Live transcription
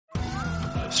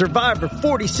Survivor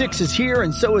 46 is here,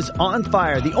 and so is On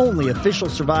Fire, the only official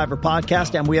Survivor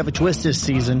podcast, and we have a twist this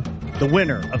season. The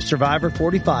winner of Survivor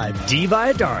 45, Dee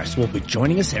Valladares, will be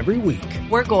joining us every week.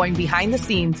 We're going behind the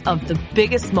scenes of the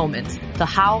biggest moments, the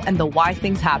how and the why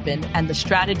things happen, and the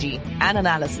strategy and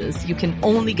analysis you can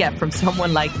only get from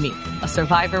someone like me, a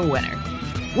Survivor winner.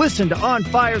 Listen to On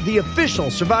Fire, the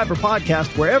official Survivor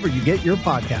podcast, wherever you get your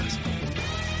podcast.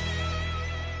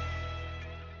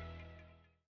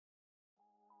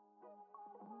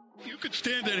 You could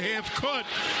stand at half court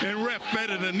and ref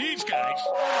better than these guys.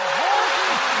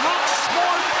 Knocks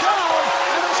Smart down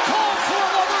and is called for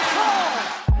another foul.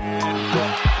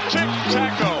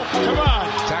 Taco, come on.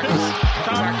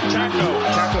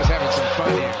 Taco's having some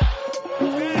fun here.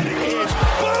 That is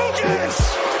bogus.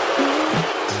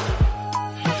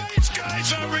 These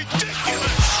guys are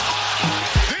ridiculous.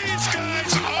 These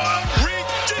guys are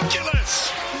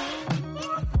ridiculous.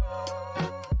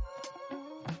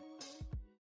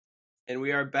 And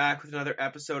we are back with another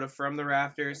episode of From the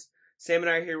Rafters. Sam and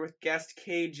I are here with guest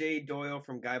KJ Doyle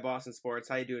from Guy Boston Sports.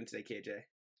 How you doing today, KJ?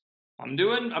 I'm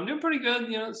doing pretty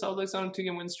good. You know, Celtics on a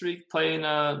 2-game win streak, playing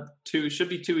should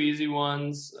be 2 easy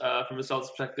ones from a Celtics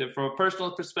perspective. From a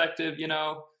personal perspective, you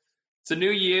know, it's a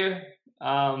new year.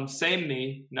 Same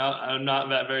me. No, I'm not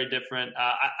that very different.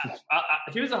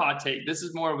 Here's a hot take. This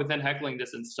is more within heckling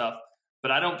distance stuff,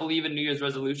 but I don't believe in New Year's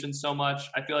resolutions so much.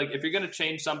 I feel like if you're going to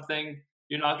change something,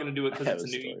 you're not going to do it because it's a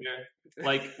new year.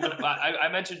 Like when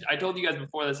I told you guys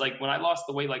before this, like when I lost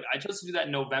the weight, like I chose to do that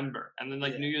in November, and then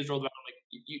New Year's rolled around. Like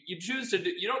you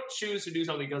don't choose to do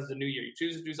something because it's a new year. You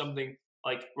choose to do something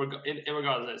like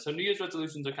regardless of it. So New Year's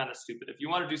resolutions are kind of stupid. If you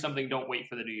want to do something, don't wait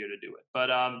for the new year to do it. But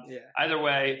either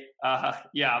way,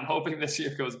 I'm hoping this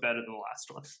year goes better than the last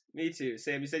one. Me too.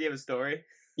 Sam, you said you have a story?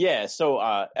 Yeah. So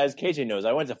as KJ knows,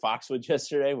 I went to Foxwoods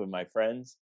yesterday with my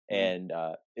friends. And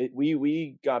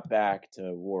we got back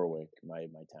to Warwick, my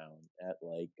town, at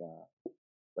like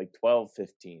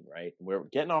 12:15, right? We're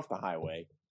getting off the highway,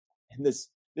 and this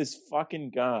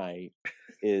fucking guy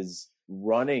is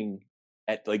running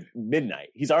at like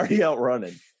midnight. He's already out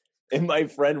running, and my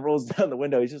friend rolls down the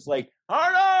window. He's just like,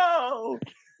 "Hardo!"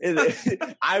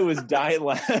 I was dying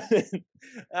laughing.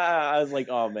 I was like,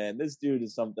 "Oh man, this dude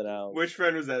is something else." Which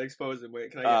friend was that exposed?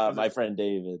 Wait, can I? My friend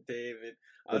David. David.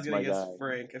 I was going to guess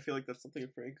Frank. I feel like that's something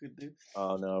Frank could do.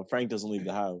 Oh, no. Frank doesn't leave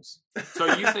the house.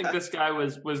 So you think this guy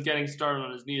was getting started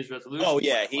on his New Year's resolution? Oh,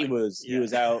 yeah. He was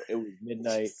out. It was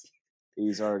midnight.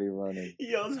 He's already running.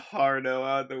 He yells Hardo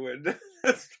out the window.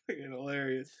 That's fucking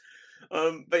hilarious.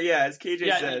 But yeah, as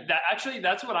KJ said.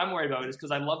 That's what I'm worried about is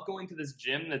because I love going to this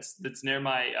gym that's near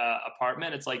my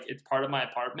apartment. It's like it's part of my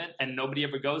apartment, and nobody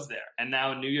ever goes there. And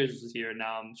now New Year's is here.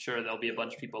 Now I'm sure there'll be a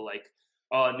bunch of people like,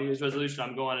 oh, New Year's resolution,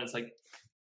 I'm going. And it's like,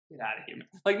 get out of here, man.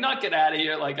 Like, not get out of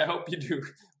here. Like, I hope you do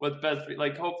what's best for you.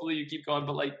 Like, hopefully you keep going,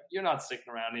 but like, you're not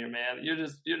sticking around here, man. You're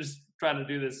just trying to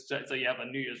do this so you have a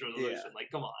New Year's resolution. Yeah.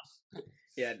 Like, come on.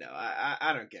 Yeah, no,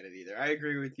 I don't get it either. I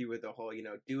agree with you with the whole,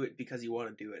 do it because you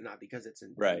want to do it, not because it's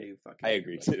in new fucking. I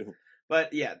agree too.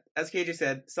 But yeah, as KJ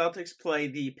said, Celtics play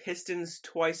the Pistons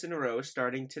twice in a row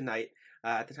starting tonight.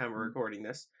 At the time we're recording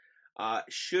this,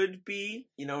 should be,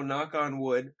 knock on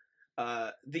wood.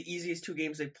 The easiest 2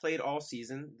 games they've played all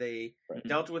season. They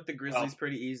dealt with the Grizzlies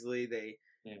pretty easily. They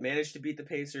managed to beat the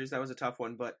Pacers. That was a tough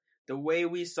one. But the way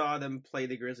we saw them play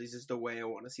the Grizzlies is the way I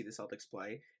want to see the Celtics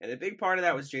play. And a big part of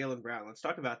that was Jaylen Brown. Let's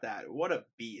talk about that. What a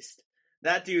beast.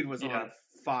 That dude was on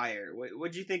fire.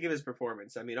 What did you think of his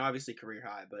performance? I mean, obviously career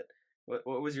high, but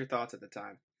what was your thoughts at the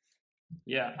time?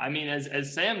 Yeah, I mean,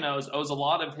 as Sam knows, owes a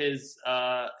lot of his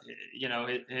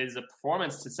his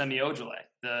performance to Semi Ojeleye,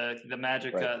 the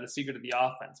magic, the secret of the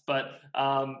offense. But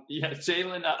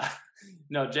Jaylen,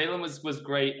 Jaylen was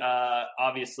great.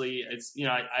 Obviously, it's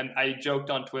I joked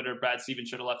on Twitter, Brad Stevens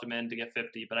should have left him in to get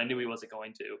 50, but I knew he wasn't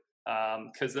going to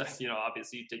because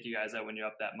obviously you take you guys out when you're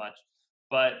up that much.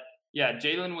 But yeah,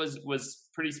 Jaylen was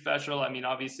pretty special. I mean,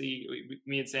 obviously,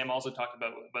 me and Sam also talked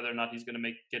about whether or not he's going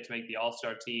to get to make the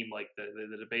All-Star team, like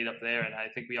the debate up there, and I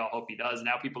think we all hope he does.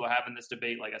 Now people are having this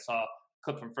debate. Like I saw a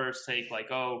clip from First Take, like,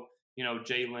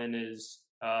 Jaylen is,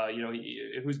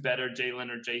 who's better, Jaylen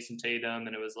or Jason Tatum?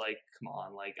 And it was like, come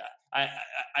on, like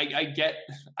I get.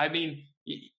 I mean,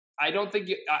 I don't think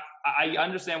I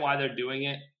understand why they're doing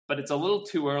it, but it's a little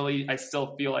too early. I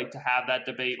still feel like to have that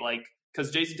debate, like. Because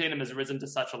Jason Tatum has risen to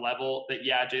such a level that,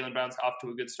 Jaylen Brown's off to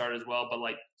a good start as well. But,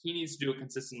 like, he needs to do it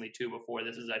consistently, too, before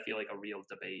this is, I feel like, a real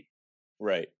debate.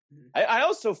 Right. I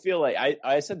also feel like,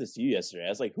 I said this to you yesterday. I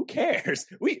was like, who cares?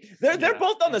 They're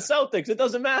both on the Celtics. It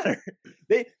doesn't matter.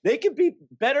 They can be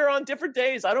better on different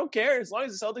days. I don't care. As long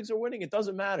as the Celtics are winning, it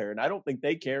doesn't matter. And I don't think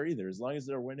they care either. As long as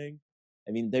they're winning,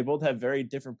 I mean, they both have very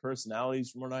different personalities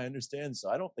from what I understand, so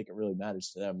I don't think it really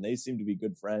matters to them. They seem to be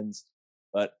good friends.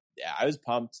 But yeah, I was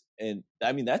pumped. And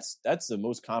I mean, that's the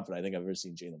most confident I think I've ever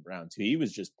seen Jaylen Brown, too. He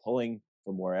was just pulling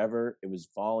from wherever it was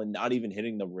falling, not even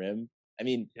hitting the rim. I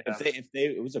mean, if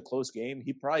it was a close game,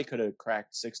 he probably could have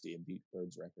cracked 60 and beat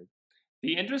Bird's record.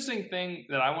 The interesting thing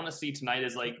that I want to see tonight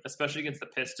is, like, especially against the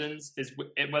Pistons, is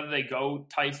whether they go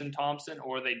Tyson Thompson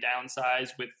or they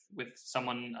downsize with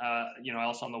someone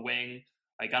else on the wing.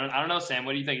 Like, I don't know, Sam.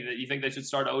 What do you think? You think they should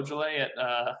start Ojeleye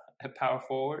at power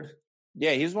forward?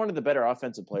 Yeah, he's one of the better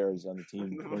offensive players on the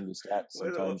team. According to stats,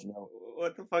 sometimes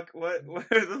What the fuck? What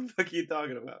the fuck are you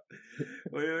talking about?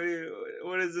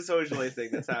 What is this Ojeleye thing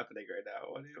that's happening right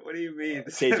now? What do you mean?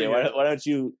 KJ, why don't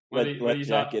you let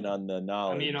Jack in on the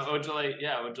knowledge? I mean,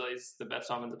 Ojeleye's the best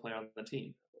offensive player on the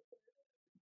team.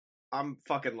 I'm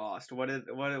fucking lost. What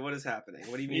is happening?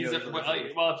 What do you mean?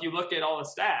 Well, if you look at all the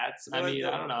stats, I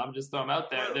don't know. I'm just throwing them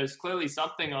out there. There's clearly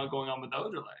something going on with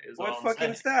Ojeleye. What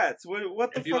fucking stats?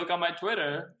 What the if you look on my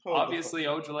Twitter, obviously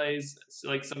Ojeleye's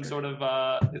like some sort of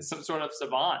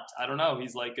savant. I don't know.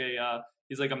 He's like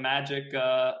a magic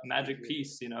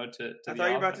piece, to I thought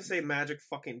you were about to say Magic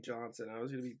fucking Johnson. I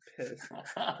was gonna be pissed.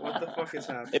 What the fuck is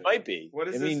happening? It might be. What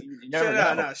is this?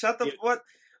 Shut the what?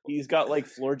 He's got like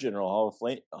floor general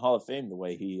Hall of Fame the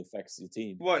way he affects the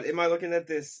team. What am I looking at?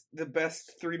 The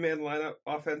best 3-man lineup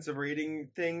offensive rating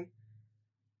thing,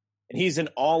 and he's in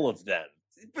all of them.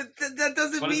 But that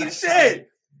doesn't mean shit.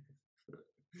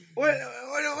 What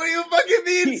do you fucking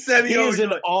mean? He's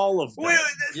in all of them.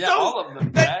 All of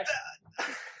them, Jack.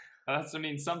 That has to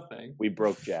mean something. We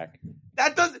broke Jack.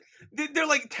 That doesn't. They're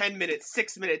like 10 minutes,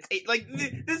 6 minutes, 8. Like,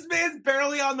 this man's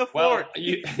barely on the floor. Well,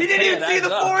 he didn't even see the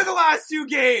floor in the last 2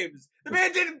 games. The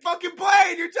man didn't fucking play,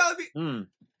 and you're telling me.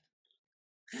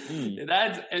 It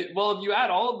adds. Well, if you add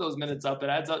all of those minutes up, it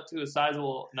adds up to a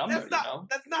sizable number. That's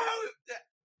not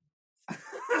how.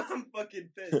 I'm fucking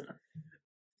pissed.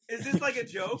 Is this like a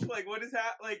joke? Like, what is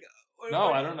that? Like,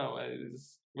 no, I don't know.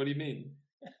 What do you mean?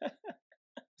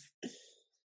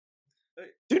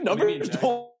 Dude, numbers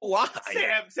don't lie.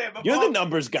 Sam, you're the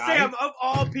numbers guy. Sam, of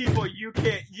all people, you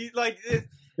can't. You like this,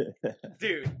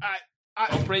 dude.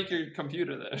 Don't break your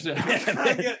computer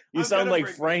there. You sound like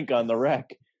Frank on the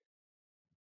wreck.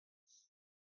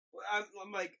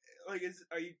 I'm like, is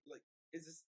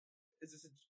this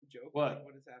a joke? What? Like,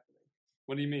 what is happening?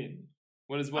 What do you mean?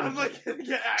 I'm like,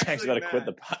 Jack's got to quit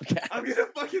the podcast. I'm gonna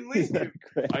fucking leave you.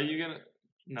 Are you gonna?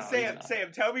 No, Sam,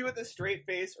 tell me with a straight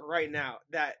face right now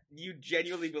that you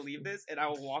genuinely believe this, and I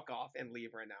will walk off and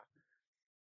leave right now.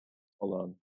 Hold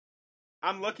on.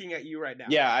 I'm looking at you right now.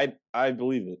 Yeah, I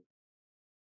believe it.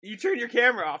 You turn your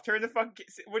camera off. Turn the fucking.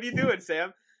 What are you doing,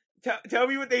 Sam? Tell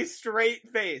me with a straight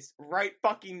face right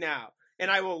fucking now,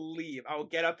 and I will leave. I will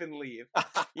get up and leave.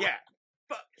 Yeah.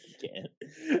 Fuck.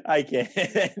 I can't.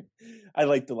 I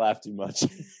like to laugh too much.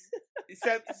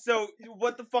 So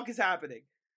what the fuck is happening?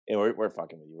 Yeah, we're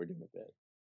fucking with you. We're doing a bit.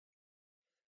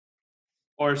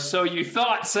 Or so you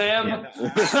thought, Sam. Yeah,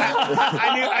 no.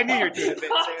 I knew you were doing a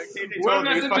bit, Sam. We're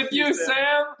messing with you,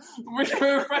 Sam.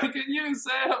 We're fucking you,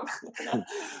 Sam.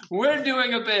 We're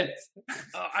doing a bit.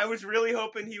 I was really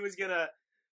hoping he was gonna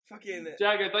fucking.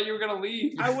 Jack, I thought you were gonna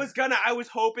leave. I was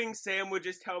hoping Sam would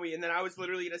just tell me, and then I was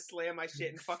literally gonna slam my shit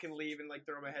and fucking leave and like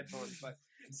throw my headphones. But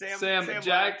Sam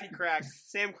Jack, he cracked.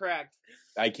 Sam cracked.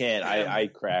 I can't. I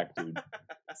cracked, dude.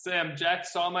 Sam, Jack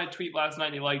saw my tweet last night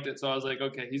and he liked it, so I was like,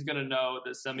 okay, he's gonna know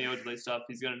the Semi Ojeleye stuff.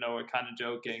 He's gonna know we're kind of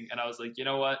joking, and I was like, you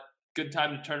know what? Good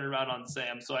time to turn it around on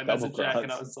Sam. So I messaged Jack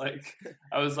and I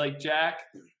was like, Jack,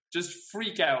 just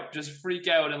freak out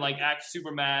and like act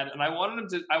super mad. And I wanted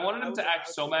him to act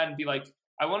so mad and be like,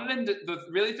 I wanted him to the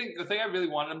thing I really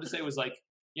wanted him to say was like,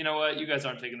 you know what, you guys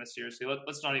aren't taking this seriously.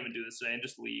 Let's not even do this today and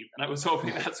just leave. And I was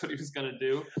hoping that's what he was going to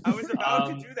do. I was about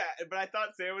to do that, but I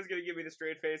thought Sam was going to give me the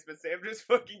straight face, but Sam just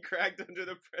fucking cracked under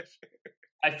the pressure.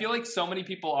 I feel like so many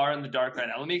people are in the dark right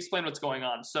now. Let me explain what's going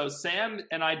on. So Sam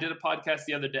and I did a podcast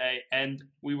the other day, and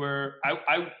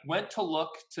I went to look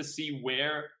to see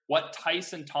what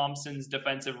Tyson Thompson's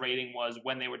defensive rating was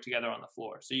when they were together on the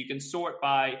floor. So you can sort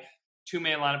by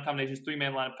 2-man lineup combinations,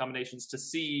 3-man lineup combinations to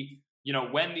see,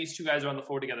 when these 2 guys are on the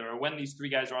floor together or when these 3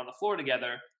 guys are on the floor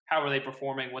together, how are they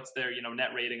performing? What's their, net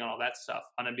rating and all that stuff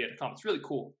on NBA.com. It's really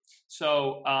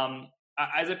so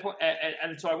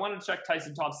so I wanted to check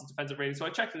Tyson Thompson's defensive rating. So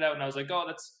I checked it out and I was like, oh,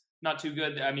 that's not too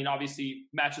good. I mean, obviously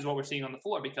matches what we're seeing on the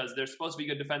floor because they're supposed to be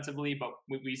good defensively, but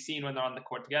we've seen when they're on the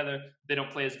court together, they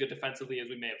don't play as good defensively as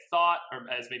we may have thought, or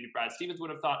as maybe Brad Stevens would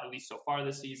have thought, at least so far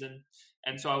this season.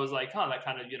 And so I was like, that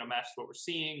kind of, matches what we're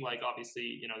seeing. Like,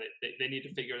 obviously, they need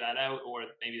to figure that out, or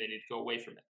maybe they need to go away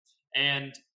from it.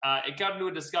 And it got into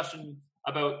a discussion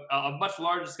about a much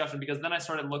larger discussion, because then I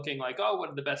started looking like, oh, what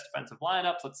are the best defensive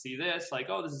lineups? Let's see this. Like,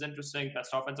 oh, this is interesting.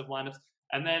 Best offensive lineups.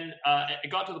 And then it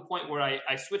got to the point where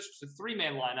I switched to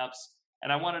 3-man lineups,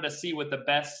 and I wanted to see what the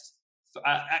best.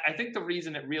 I think the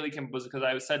reason it really came was because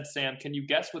I said, Sam, can you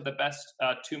guess what the best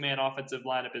 2-man offensive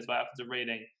lineup is by offensive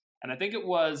rating? And I think it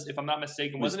was, if I'm not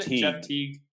mistaken, wasn't it Jeff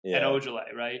Teague and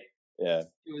Ojeleye, right? Yeah.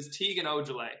 It was Teague and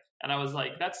Ojeleye. And I was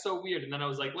like, that's so weird. And then I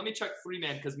was like, let me check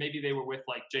 3-man, because maybe they were with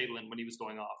like Jalen when he was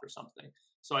going off or something.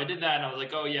 So I did that, and I was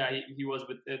like, oh yeah,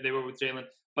 they were with Jalen.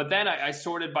 But then I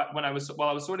sorted by while I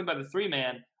was sorting by the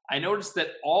 3-man, I noticed that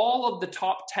all of the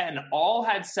top 10 all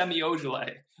had Semi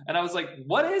Ojeleye. And I was like,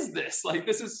 what is this? Like,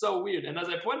 this is so weird. And as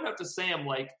I pointed out to Sam,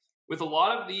 like with a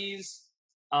lot of these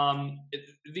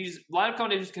lineup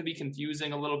combinations can be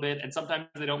confusing a little bit, and sometimes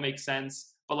they don't make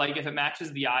sense. But like if it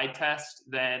matches the eye test,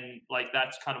 then like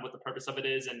that's kind of what the purpose of it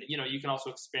is. And you know, you can also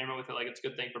experiment with it. Like it's a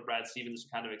good thing for Brad Stevens to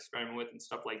kind of experiment with and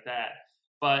stuff like that.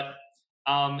 But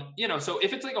you know, so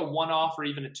if it's like a 1-off or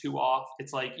even a 2-off,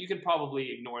 it's like you can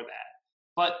probably ignore that.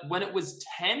 But when it was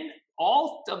 10,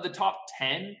 all of the top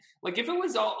 10, like if it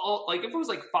was like if it was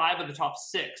like 5 of the top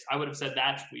 6, I would have said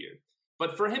that's weird.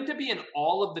 But for him to be in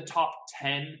all of the top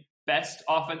 10 best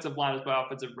offensive lineups by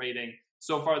offensive rating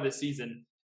so far this season,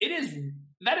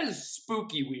 that is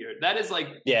spooky weird. That is like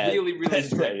really, really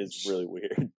strange. That is really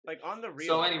weird. Like on the real.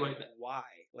 So anyway, why?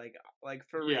 Like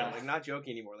for real. Like not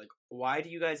joking anymore. Like why do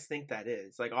you guys think that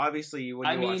is? Like obviously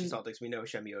when you watch the Celtics, we know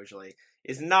Semi Ojeleye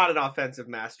is not an offensive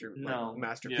master.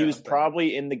 Masterpiece. He was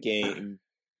probably in the game.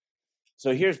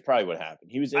 So here's probably what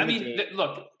happened. He was in the game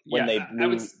when they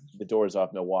blew the doors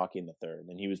off Milwaukee in the third,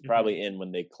 and he was probably in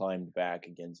when they climbed back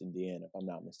against Indiana, if I'm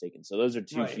not mistaken. So those are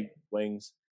two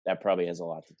swings. That probably has a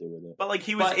lot to do with it. But like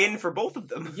he was in for both of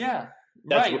them. Yeah.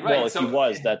 Right. Well, if he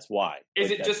was, that's why. Is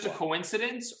it just a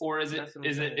coincidence, or is it?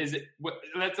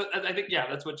 I think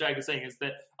that's what Jag is saying. Is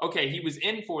that okay? He was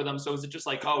in for them, so is it just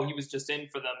like he was just in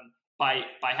for them by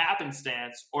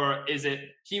happenstance, or is it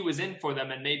he was in for them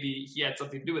and maybe he had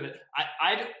something to do with it?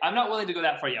 I'm not willing to go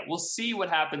that far yet. We'll see what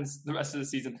happens the rest of the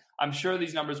season. I'm sure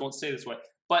these numbers won't stay this way,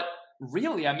 but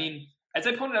really, I mean, as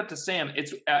I pointed out to Sam,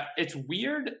 it's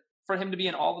weird for him to be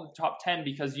in all of the top 10,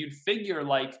 because you'd figure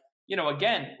like, you know,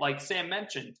 again, like Sam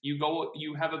mentioned, you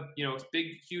have a, you know, big,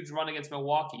 huge run against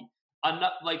Milwaukee.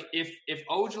 Like if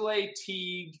Ojeleye,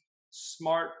 Teague,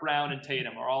 Smart, Brown, and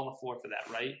Tatum are all on the floor for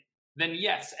that, right? Then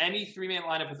yes, any 3-man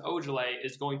lineup with Ojeleye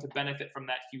is going to benefit from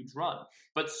that huge run.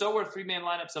 But so are 3-man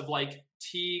lineups of like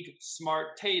Teague,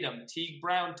 Smart, Tatum, Teague,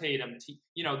 Brown, Tatum,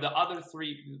 you know, the other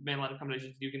 3-man lineup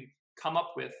combinations you can come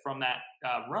up with from that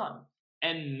run.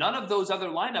 And none of those other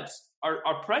lineups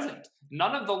are present.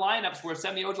 None of the lineups where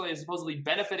Semi Ojeleye is supposedly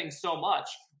benefiting so much,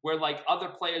 where like other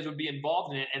players would be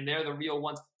involved in it and they're the real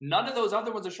ones. None of those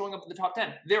other ones are showing up in the top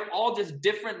 10. They're all just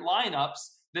different lineups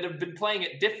that have been playing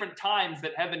at different times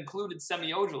that have included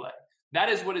Semi Ojeleye. That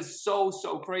is what is so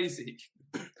crazy.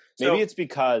 Maybe it's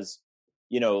because,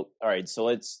 you know, all right, so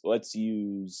let's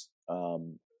use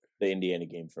the Indiana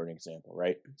game for an example,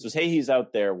 right? So say he's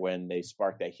out there when they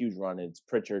spark that huge run, and it's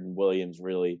Pritchard and Williams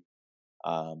really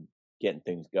getting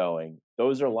things going.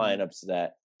 Those are lineups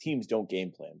that teams don't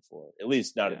game plan for, at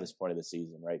least not at this point of the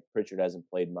season, right? Pritchard hasn't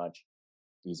played much.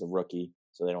 He's a rookie,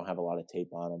 so they don't have a lot of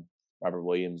tape on him. Robert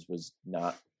Williams was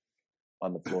not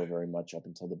on the floor very much up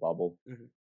until the bubble. Mm-hmm.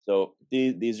 So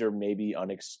these are maybe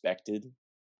unexpected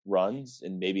runs,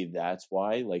 and maybe that's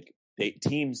why, like,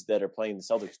 teams that are playing the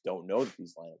Celtics don't know that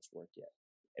these lineups work yet.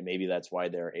 And maybe that's why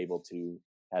they're able to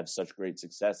have such great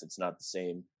success. It's not the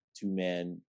same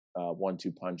 2-man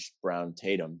 1-2 punch Brown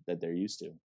Tatum that they're used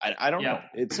to. I don't know.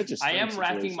 It's such a strange I am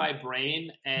situation. racking my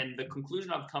brain, and the conclusion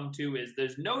I've come to is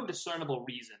there's no discernible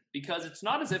reason, because it's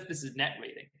not as if this is net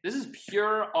rating. This is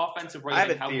pure offensive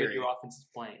rating, how good your offense is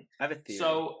playing. I have a theory.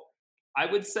 So I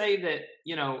would say that,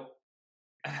 you know,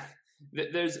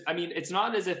 it's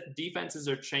not as if defenses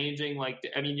are changing. Like,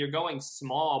 I mean, you're going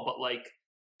small, but like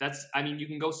you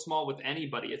can go small with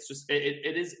anybody. It's just,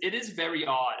 it is very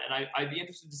odd. And I'd be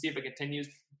interested to see if it continues.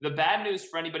 The bad news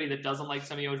for anybody that doesn't like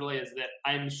Semi Ojeleye is that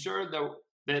I'm sure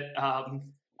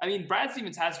Brad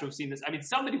Stevens has to have seen this. I mean,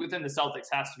 somebody within the Celtics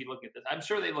has to be looking at this. I'm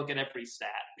sure they look at every stat.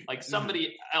 Like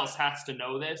somebody else has to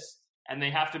know this, and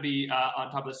they have to be on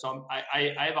top of this. So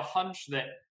I have a hunch that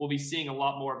we'll be seeing a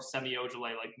lot more of Semi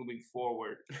Ojeleye like moving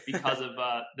forward because of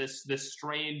this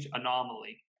strange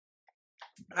anomaly.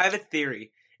 I have a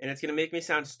theory, and it's going to make me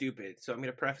sound stupid. So I'm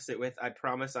going to preface it with, I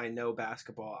promise I know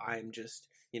basketball. I'm just,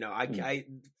 you know, I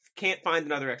can't find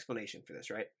another explanation for this,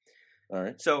 right? All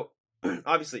right. So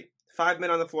obviously 5 men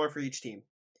on the floor for each team.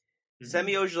 Mm-hmm.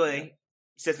 Semi Ojeleye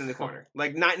sits in the corner.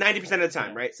 Like 90% of the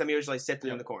time, right? Semi Ojeleye sits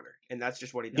in the corner, and that's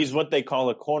just what he does. He's what they call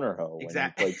a corner hoe when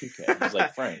Exactly. you play 2K. He's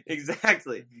like Frank.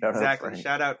 Exactly.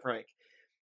 Shout out Frank.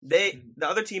 The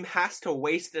other team has to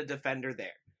waste a defender there.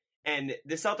 And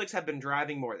the Celtics have been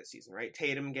driving more this season, right?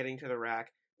 Tatum getting to the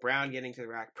rack, Brown getting to the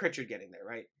rack, Pritchard getting there,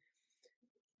 right?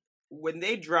 When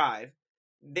they drive,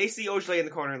 they see Ojeleye in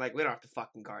the corner like, we don't have to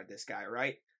fucking guard this guy,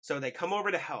 right? So they come over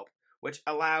to help, which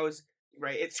allows,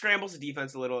 right, it scrambles the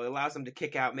defense a little. It allows them to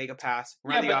kick out, make a pass,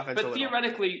 run the offense a little. But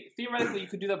theoretically, you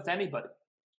could do that with anybody.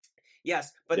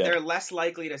 Yes, but they're less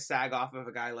likely to sag off of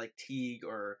a guy like Teague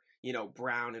or,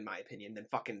 Brown, in my opinion, than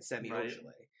fucking Semi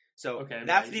Ojeleye. So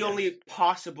that's the only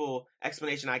possible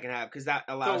explanation I can have, because that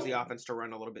allows the offense to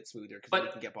run a little bit smoother because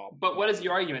we can get ball. But what is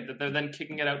your argument? That they're then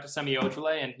kicking it out to Semi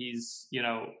Ojeleye and he's,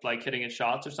 like hitting his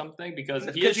shots or something? Because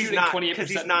he is shooting 28%. Because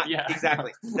he's not. Yeah.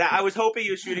 Exactly. I was hoping he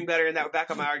was shooting better, and that would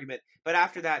back up my argument. But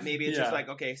after that, maybe it's just like,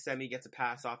 okay, Semi gets a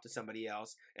pass off to somebody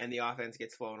else, and the offense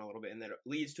gets flowing a little bit, and then it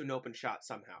leads to an open shot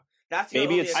somehow. That's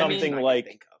maybe it's something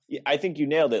like, I think you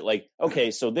nailed it. Like, okay,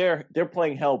 so they're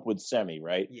playing help with Semi,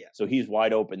 right? Yeah. So he's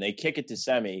wide open. They kick it to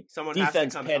Semi. Someone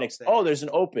defense panics. Oh, there's an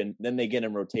open. Then they get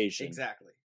in rotation. Exactly.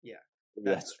 Yeah.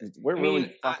 We're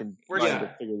really fucking trying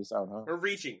to figure this out, huh? We're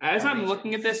reaching. I'm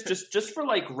looking at this, just for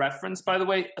like reference, by the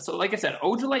way. So, like I said,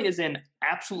 Ojeleye is in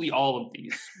absolutely all of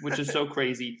these, which is so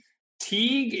crazy.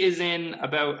 Teague is in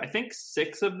about, I think,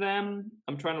 6 of them.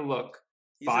 I'm trying to look.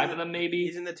 5 of them, maybe.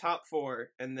 He's in the top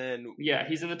 4, and then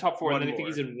he's in the top 4, and then I think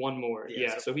he's in 1 more.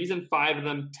 So he's in 5 of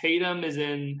them. Tatum is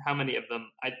in how many of them?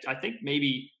 I think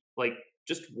maybe like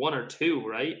just 1 or 2,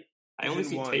 right? I only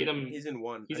see Tatum. He's in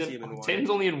 1. He's in 1.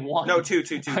 Tatum's only in 1. No, 2.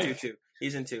 He's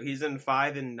in 2. He's in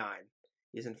 5 and 9.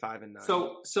 He's in 5 and 9.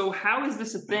 So how is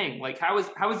this a thing? Like how is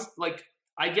like,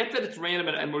 I get that it's random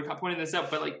and we're pointing this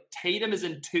out, but like Tatum is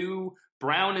in 2.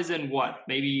 Brown is in what?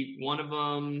 Maybe 1 of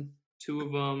them. 2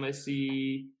 of them, I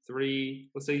see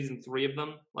 3. Let's say he's in 3 of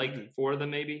them, like 4 of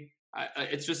them, maybe.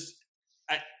 It's just,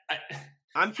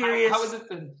 I'm curious. How is it?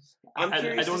 I'm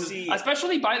curious to see.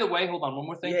 Especially, by the way, hold on, one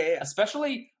more thing. Yeah.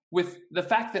 Especially with the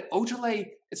fact that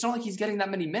Ojeleye, it's not like he's getting that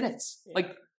many minutes. Yeah.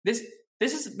 Like this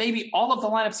is maybe all of the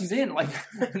lineups he's in. Like,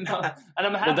 no, and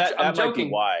I'm happy. That I'm joking. Might be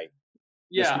why.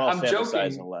 Yeah, I'm joking.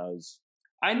 Size allows.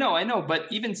 I know, but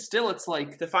even still, it's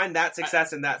like to find that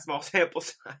success in that small sample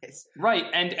size, right?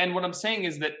 And what I'm saying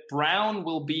is that Brown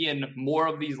will be in more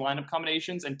of these lineup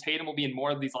combinations, and Tatum will be in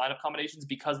more of these lineup combinations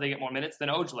because they get more minutes than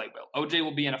Ojeleye will. OJ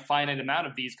will be in a finite amount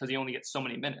of these because he only gets so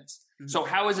many minutes. Mm-hmm. So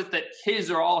how is it that his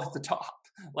are all at the top?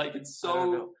 Like it's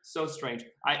so strange.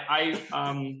 I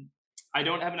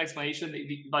don't have an explanation.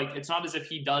 Like it's not as if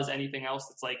he does anything else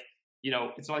that's like.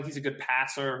 It's not like he's a good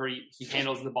passer or he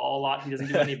handles the ball a lot. He doesn't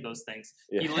do any of those things.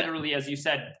 He literally, as you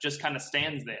said, just kind of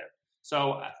stands there.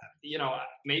 So,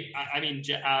 maybe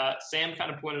Sam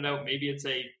kind of pointed out maybe it's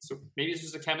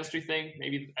just a chemistry thing.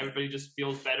 Maybe everybody just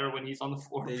feels better when he's on the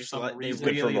floor for some reason.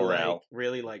 They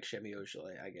really like Semi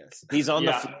Ojeleye, I guess. He's on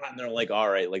the floor and they're like, all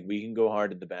right, like we can go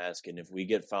hard at the basket. And if we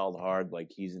get fouled hard,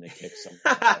 like he's gonna kick something.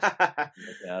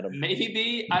 At him.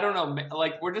 Maybe I don't know.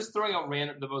 Like we're just throwing out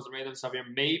the most random stuff here.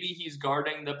 Maybe he's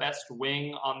guarding the best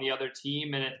wing on the other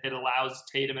team, and it allows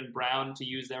Tatum and Brown to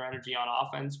use their energy on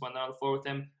offense when they're on the floor with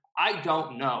him. I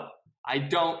don't know. I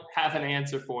don't have an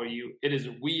answer for you. It is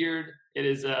weird. It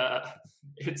is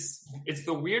it's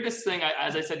the weirdest thing.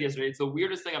 As I said yesterday, it's the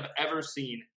weirdest thing I've ever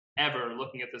seen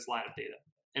looking at this lineup data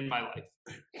in my life.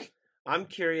 I'm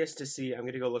curious to see. I'm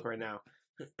going to go look right now.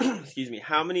 Excuse me.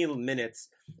 How many minutes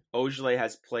Ojeleye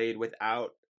has played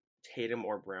without Tatum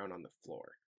or Brown on the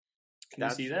floor? Can you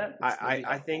see that?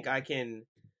 I think I can.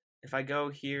 If I go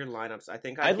here, lineups,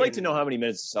 I'd like to know how many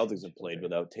minutes the Celtics have played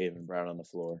without Tatum and Brown on the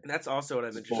floor. And that's also what I'm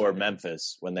interested in. For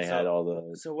Memphis, when they had all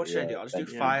the... So what should I do? I'll just do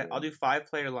 5. I'll do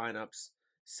 5-player lineups.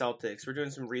 Celtics. We're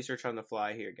doing some research on the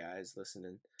fly here, guys.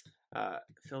 Listening.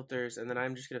 Filters. And then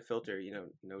I'm just going to filter,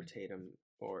 no Tatum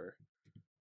or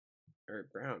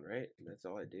Brown, right? That's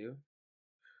all I do.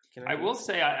 I will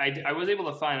say I was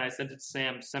able to find, I sent it to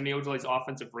Sam, Semi Ojeleye's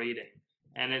offensive rating.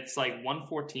 And it's like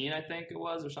 114, I think it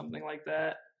was, or something like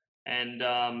that. And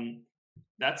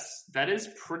that is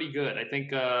pretty good. I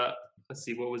think let's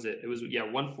see, what was it? It was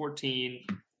 114,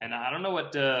 and I don't know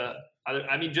what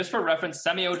just for reference,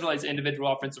 Semi Ojeleye's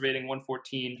individual offensive rating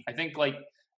 114. I think like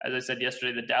as I said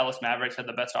yesterday, the Dallas Mavericks had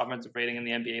the best offensive rating in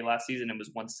the NBA last season. It was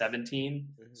 117.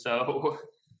 Mm-hmm. So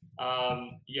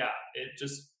it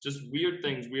just weird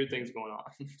things going on.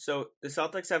 So the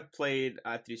Celtics have played,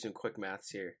 I have to do some quick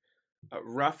maths here,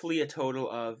 roughly a total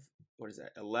of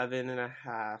 11 and a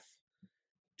half,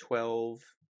 12,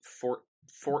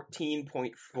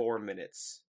 14.4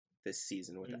 minutes this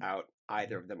season without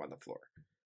either of them on the floor.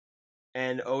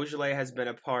 and Ojeleye has been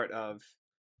a part of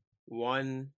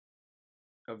one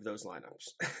of those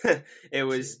lineups. It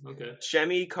was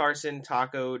Shemi, Carson,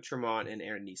 Taco, Tremont, and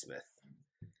Aaron Nesmith.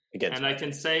 And I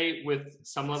can say with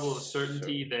some level of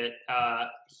certainty that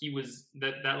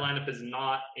that lineup is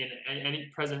not in any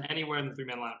present anywhere in the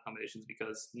 3-man lineup combinations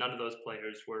because none of those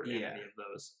players were in any of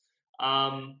those.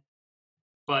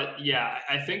 But yeah,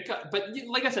 I think. But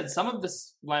like I said, some of the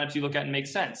lineups you look at and make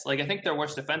sense. Like I think their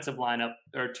worst defensive lineup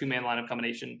or 2-man lineup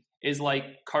combination is like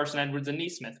Carson Edwards and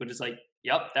Nesmith, which is like,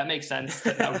 yep, that makes sense.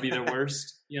 That would be their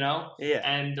worst, you know. Yeah.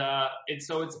 And it's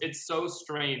so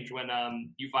strange when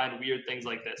you find weird things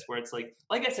like this, where it's like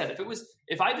I said,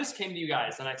 if I just came to you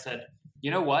guys and I said,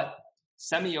 you know what,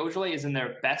 Semi Ojeleye is in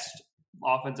their best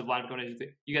offensive lineup combination,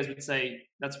 you guys would say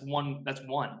that's one,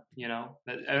 you know.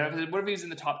 What if he's in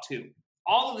the top 2?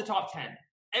 All of the top 10.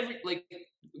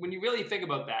 When you really think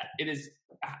about that, it is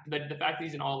the fact that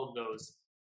he's in all of those.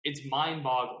 It's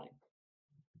mind-boggling.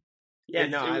 Yeah,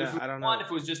 I don't know. If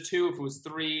it was just 2, if it was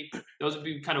 3, those would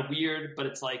be kind of weird. But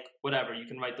it's like whatever, you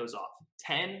can write those off.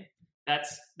 10,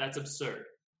 that's absurd.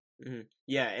 Mm-hmm.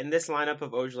 Yeah, in this lineup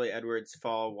of Ojeleye, Edwards,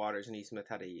 Fall, Waters, and Nesmith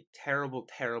had a terrible,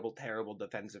 terrible, terrible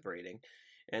defensive rating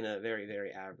and a very,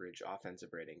 very average offensive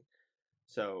rating.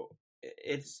 So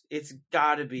it's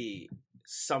got to be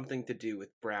something to do with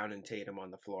Brown and Tatum on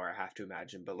the floor, I have to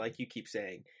imagine. But like you keep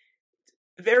saying,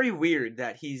 very weird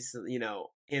that he's, you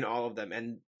know, in all of them.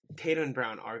 And Tatum and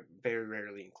Brown are very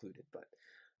rarely included. But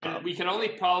and we can only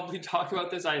probably talk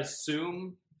about this, I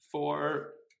assume,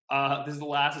 for this is the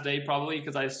last day probably,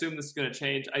 because I assume this is going to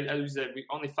change. As you said, we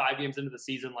only 5 games into the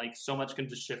season, like so much can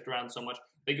just shift around so much.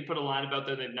 They could put a lineup out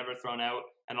there they've never thrown out,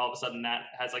 and all of a sudden that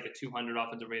has like a 200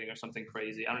 offensive rating or something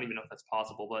crazy. I don't even know if that's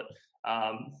possible,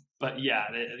 but yeah,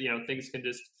 you know, things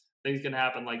can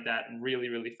happen like that really,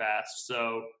 really fast.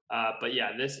 So, but yeah,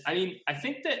 I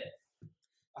think that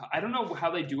I don't know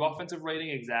how they do offensive rating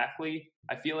exactly.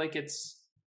 I feel like it's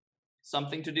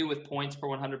something to do with points per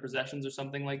 100 possessions or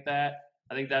something like that.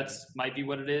 I think might be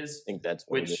what it is. I think that's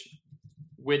what it is.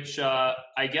 Which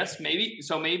I guess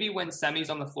maybe when Semi's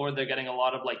on the floor, they're getting a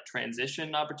lot of like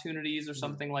transition opportunities or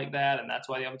something like that, and that's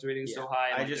why the offensive rating is so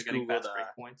high. And I just getting googled fast break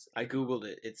points. I googled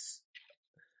it. It's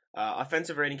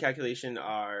offensive rating calculation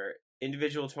are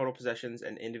individual total possessions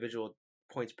and individual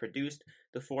points produced.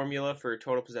 The formula for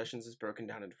total possessions is broken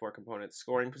down into 4 components: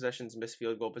 scoring possessions, missed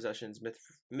field goal possessions,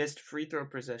 missed free throw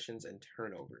possessions, and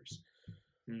turnovers.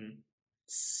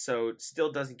 So it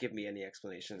still doesn't give me any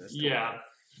explanation as to why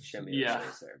Shemi Ojeleye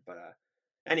is there. But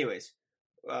anyways,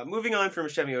 moving on from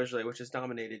Shemi Ojeleye, which has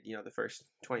dominated, you know, the first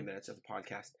 20 minutes of the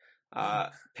podcast,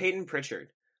 Peyton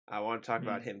Pritchard. I want to talk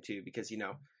about him too, because, you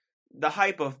know, the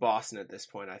hype of Boston at this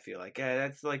point, I feel like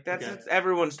that's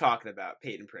everyone's talking about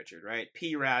Peyton Pritchard, right?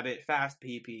 P Rabbit, Fast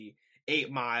PP,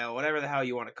 8 Mile, whatever the hell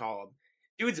you want to call him.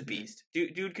 Dude's a beast.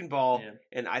 Dude can ball,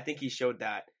 and I think he showed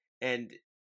that. And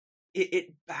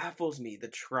it baffles me the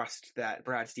trust that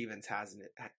Brad Stevens has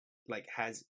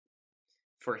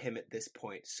for him at this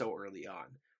point so early on.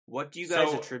 What do you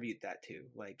guys attribute that to?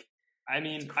 Like, I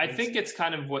mean, I think it's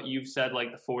kind of what you've said, like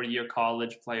the 40-year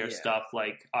college player stuff.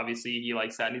 Like, obviously he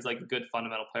likes that, and he's like a good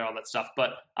fundamental player, all that stuff.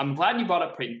 But I'm glad you brought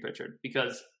up Peyton Pritchard,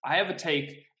 because I have a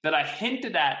take that I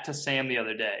hinted at to Sam the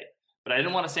other day, but I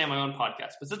didn't want to say on my own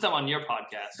podcast. But since I'm on your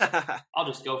podcast, I'll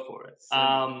just go for it.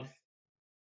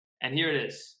 And here it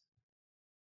is.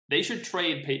 They should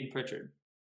trade Peyton Pritchard.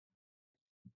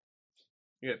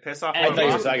 You're gonna piss off. I thought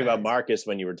you were talking about Marcus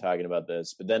when you were talking about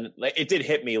this, but then like it did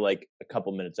hit me like a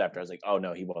couple minutes after. I was like, oh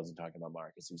no, he wasn't talking about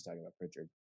Marcus. He was talking about Pritchard.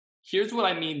 Here's what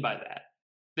I mean by that.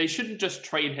 They shouldn't just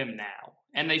trade him now.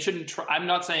 And they shouldn't I'm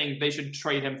not saying they should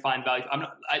trade him, find value.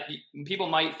 People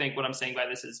might think what I'm saying by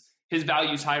this is his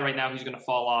value's high right now, he's going to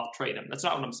fall off, trade him. That's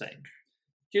not what I'm saying.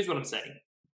 Here's what I'm saying.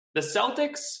 The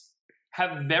Celtics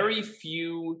have very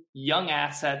few young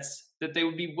assets that they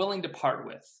would be willing to part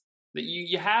with. That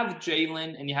you have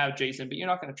Jalen and you have Jason, but you're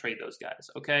not going to trade those guys,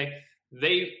 okay?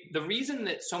 The reason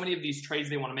that so many of these trades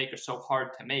they want to make are so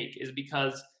hard to make is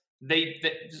because they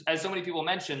as so many people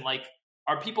mentioned, like,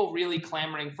 are people really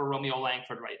clamoring for Romeo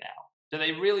Langford right now? Do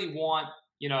they really want,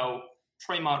 you know,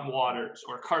 Tremont Waters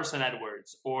or Carson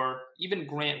Edwards or even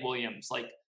Grant Williams? Like,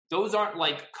 those aren't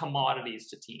like commodities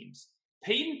to teams.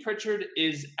 Peyton Pritchard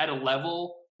is at a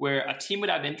level where a team would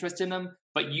have interest in him,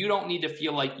 but you don't need to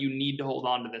feel like you need to hold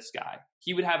on to this guy.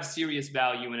 He would have serious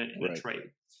value in a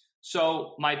trade.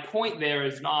 So my point there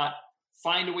is not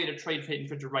find a way to trade Peyton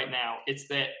Pritchard right now. It's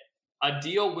that a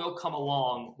deal will come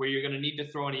along where you're going to need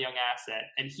to throw in a young asset,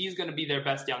 and he's going to be their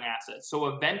best young asset. So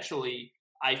eventually,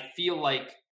 I feel like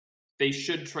they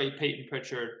should trade Peyton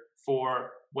Pritchard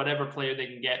for whatever player they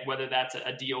can get, whether that's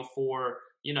a deal for,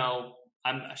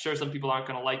 I'm sure some people aren't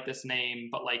going to like this name,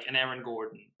 but like an Aaron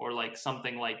Gordon or like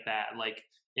something like that. Like,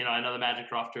 I know the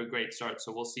Magic are off to a great start,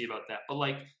 so we'll see about that. But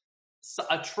like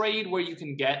a trade where you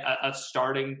can get a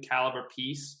starting caliber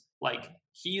piece, like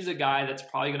he's a guy that's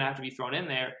probably going to have to be thrown in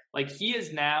there. Like he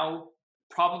is now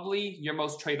probably your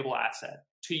most tradable asset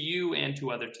to you and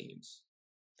to other teams.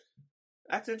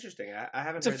 That's interesting. I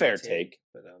haven't. It's a fair take,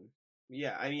 but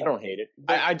yeah, I mean, I don't hate it.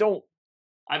 I don't.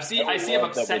 I see him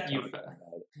upset you.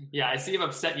 Yeah, I see him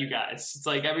upset you guys. It's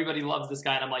like everybody loves this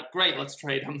guy, and I'm like, great, let's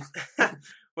trade him.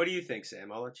 What do you think,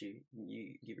 Sam? I'll let you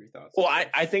give your thoughts. Well,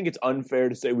 I think it's unfair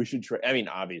to say we should trade. I mean,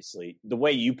 obviously, the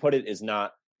way you put it is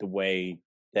not the way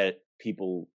that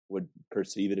people would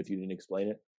perceive it if you didn't explain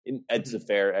it. It's a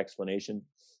fair explanation.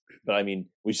 But I mean,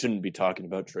 we shouldn't be talking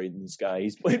about trading this guy.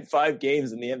 He's played 5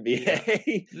 games in the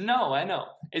NBA. No, I know.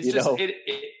 It's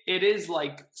it is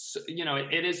like,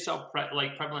 it is so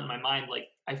prevalent in my mind. Like,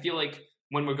 I feel like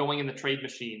when we're going in the trade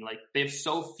machine, like they have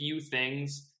so few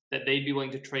things that they'd be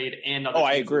willing to trade and other teams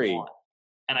I agree. Want.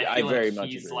 And I feel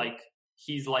like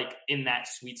he's like in that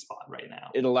sweet spot right now.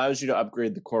 It allows you to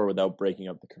upgrade the core without breaking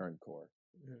up the current core.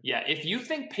 Yeah, if you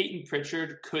think Peyton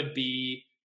Pritchard could be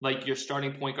like your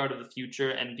starting point guard of the future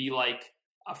and be like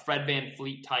a Fred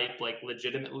VanVleet type, like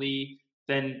legitimately,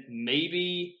 then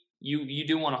maybe you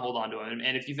do want to hold on to him.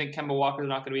 And if you think Kemba Walker's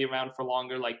not going to be around for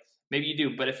longer, like maybe you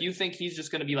do. But if you think he's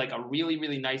just going to be like a really,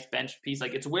 really nice bench piece,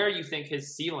 like it's where you think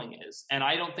his ceiling is. And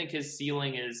I don't think his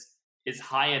ceiling is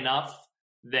high enough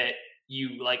that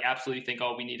you like absolutely think,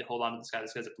 oh, we need to hold on to this guy.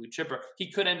 This guy's a blue chipper.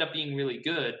 He could end up being really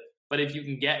good. But if you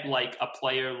can get like a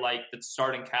player like that's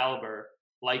starting caliber,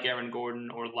 like Aaron Gordon,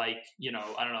 or like,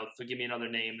 I don't know, so give me another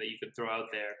name that you could throw out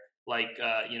there, like,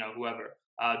 whoever,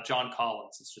 John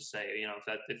Collins, let's just say,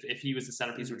 if he was the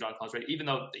centerpiece for John Collins, right? Even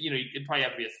though, it'd probably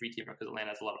have to be a 3-teamer because Atlanta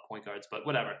has a lot of point guards, but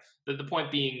whatever. The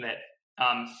point being that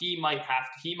he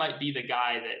might be the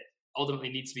guy that ultimately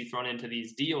needs to be thrown into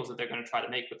these deals that they're going to try to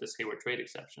make with this Hayward trade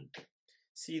exception.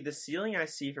 See, the ceiling I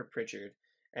see for Pritchard,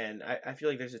 and I feel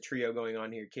like there's a trio going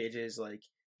on here. KJ is like,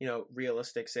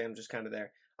 realistic. Sam's just kind of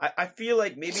there. I feel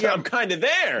like maybe so I'm kind of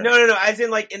there. No. As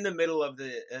in, like in the middle of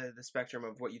the spectrum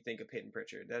of what you think of Peyton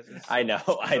Pritchard. I know.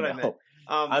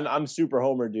 I'm super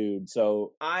homer dude.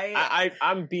 So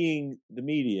I'm being the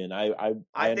median. I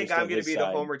think I'm going to be the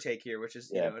homer take here, which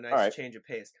is a nice change of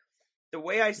pace. The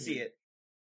way I see it,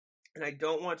 and I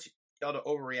don't want y'all to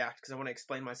overreact because I want to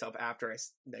explain myself after I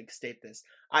state this.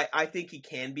 I think he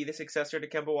can be the successor to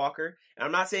Kemba Walker, and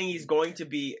I'm not saying he's going to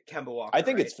be Kemba Walker. I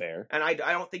think it's fair, and I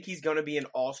don't think he's going to be an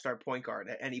all-star point guard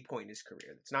at any point in his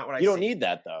career. That's not what I. You don't need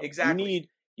that though. Exactly.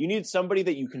 You need somebody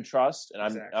that you can trust, and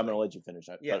I'm going to let you finish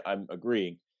that. Yeah. But I'm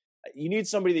agreeing. You need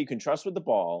somebody that you can trust with the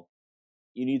ball.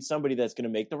 You need somebody that's going to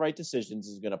make the right decisions,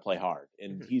 is going to play hard,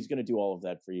 and he's going to do all of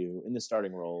that for you in the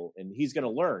starting role, and he's going to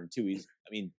learn too.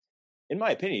 In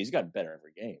my opinion, he's gotten better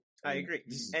every game. I agree.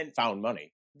 And found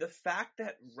money. The fact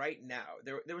that right now,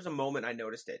 there was a moment I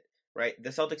noticed it, right? The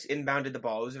Celtics inbounded the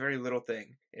ball. It was a very little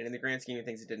thing. And in the grand scheme of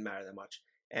things, it didn't matter that much.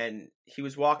 And he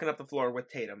was walking up the floor with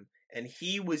Tatum, and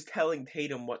he was telling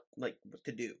Tatum what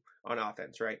to do on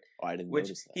offense, right? Oh, I didn't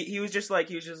notice that. He was just like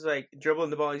dribbling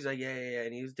the ball. He's like, yeah.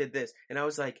 And he did this. And I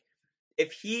was like,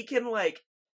 if he can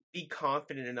be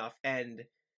confident enough and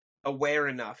aware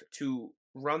enough to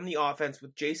run the offense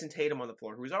with Jason Tatum on the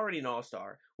floor, who's already an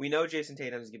all-star. We know Jason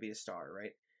Tatum is going to be a star,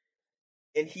 right?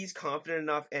 And he's confident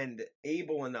enough and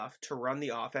able enough to run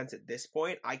the offense at this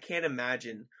point. I can't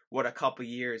imagine what a couple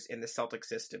years in the Celtic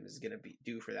system is going to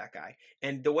do for that guy.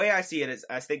 And the way I see it is,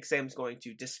 I think Sam's going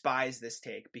to despise this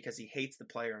take because he hates the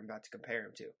player I'm about to compare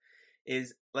him to,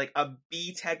 is like a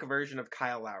B-Tech version of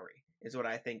Kyle Lowry. Is what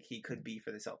I think he could be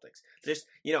for the Celtics. Just,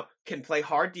 can play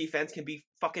hard defense, can be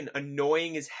fucking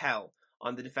annoying as hell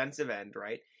on the defensive end,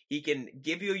 right? He can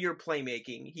give you your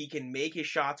playmaking. He can make his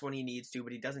shots when he needs to,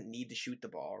 but he doesn't need to shoot the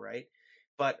ball, right?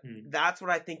 But that's what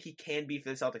I think he can be for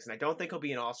the Celtics. And I don't think he'll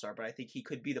be an all-star, but I think he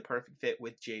could be the perfect fit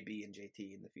with JB and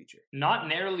JT in the future. Not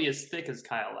nearly as thick as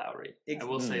Kyle Lowry. I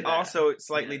will say that. Also,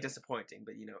 slightly disappointing,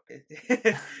 but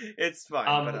it's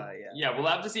fine. Yeah, we'll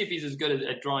have to see if he's as good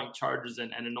at drawing charges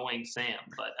and annoying Sam.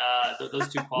 But those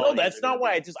two qualities. No, that's not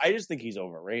why. I just think he's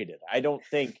overrated. I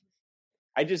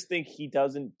just think he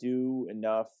doesn't do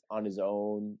enough on his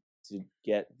own to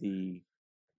get the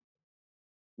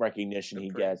recognition he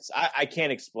gets. I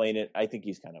can't explain it. I think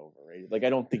he's kind of overrated. I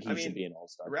don't think he should be an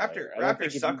all-star player.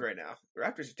 Raptors suck right now. The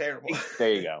Raptors are terrible.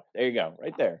 There you go.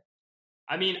 Right there.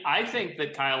 I think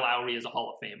that Kyle Lowry is a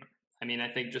Hall of Famer.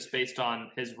 I think just based on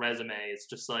his resume, it's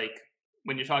just like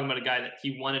when you're talking about a guy that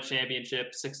he won a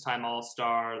championship, 6-time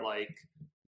All-Star,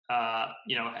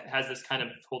 has this kind of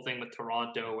whole thing with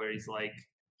Toronto where he's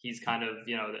kind of,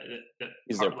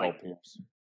 he's their Paul Pierce.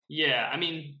 Yeah, I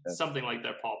mean, something like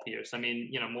their Paul Pierce. I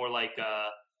mean, more like, a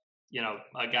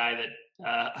guy that,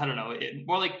 I don't know,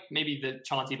 more like maybe the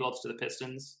Chauncey Billups to the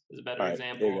Pistons is a better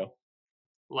example. There you go.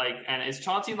 And is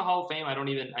Chauncey in the Hall of Fame? I know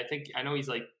he's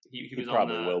like, he was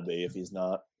probably on will be if he's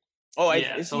not. Oh,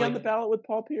 yeah, is he on the ballot with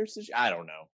Paul Pierce? I don't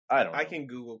know. I can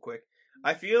Google quick.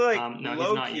 I feel like no,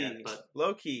 he's not yet, but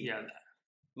low key. Yeah.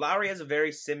 Lowry has a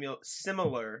very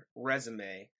similar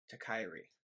resume to Kyrie.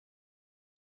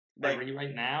 Kyrie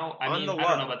right now? I don't know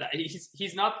about that.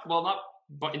 He's not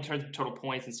but in terms of total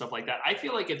points and stuff like that. I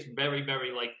feel like it's very,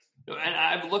 very and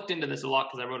I've looked into this a lot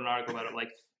because I wrote an article about it.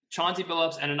 Chauncey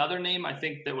Billups and another name I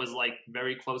think that was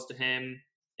very close to him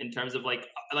in terms of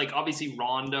obviously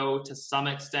Rondo to some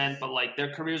extent, but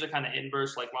their careers are kind of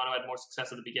inverse. Rondo had more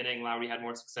success at the beginning, Lowry had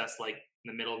more success in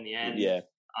the middle and the end. Yeah.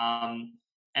 And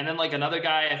then another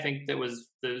guy I think that was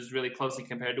really closely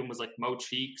compared to him was Mo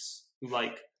Cheeks, who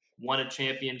won a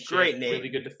championship, great name, really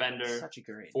good defender, such a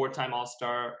great 4-time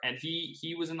All-Star, and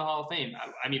he was in the Hall of Fame.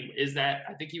 I mean,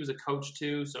 I think he was a coach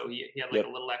too, so he had a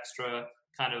little extra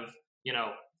kind of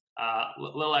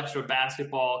little extra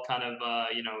basketball kind of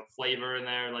flavor in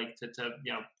there, to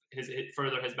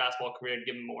further his basketball career and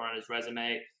give him more on his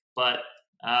resume. But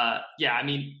I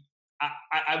mean,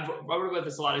 I wrote about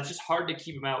this a lot. It's just hard to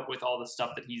keep him out with all the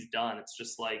stuff that he's done. It's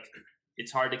just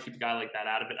it's hard to keep a guy like that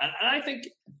out of it. And I think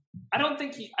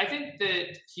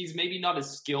that he's maybe not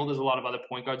as skilled as a lot of other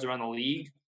point guards around the league,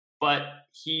 but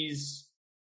he's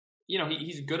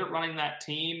good at running that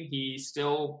team. He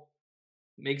still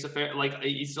makes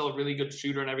he's still a really good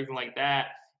shooter and everything like that.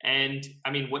 And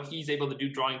I mean, what he's able to do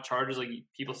drawing charges,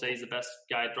 people say he's the best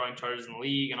guy at drawing charges in the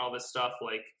league and all this stuff.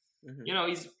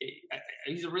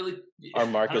 He's a really our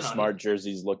Marcus Smart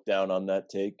jerseys look down on that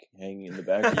take hanging in the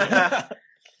back.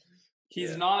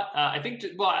 He's not. I think.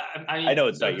 Well, I know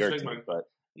it's not your team, but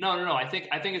no. I think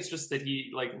it's just that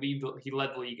he he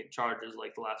led the league in charges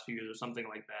the last few years or something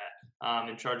like that.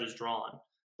 In charges drawn,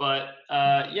 but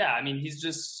I mean he's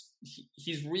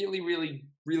really, really,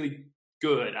 really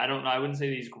good. I don't know. I wouldn't say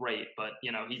that he's great, but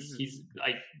he's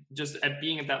just at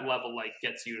being at that level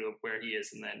gets you to where he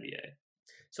is in the NBA.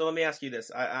 So let me ask you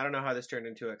this. I don't know how this turned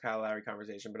into a Kyle Lowry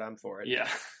conversation, but I'm for it. Yeah.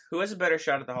 Who has a better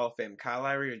shot at the Hall of Fame, Kyle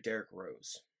Lowry or Derrick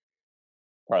Rose?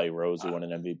 Probably Rose, who won an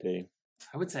MVP.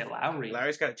 I would say Lowry.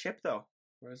 Lowry's got a chip, though.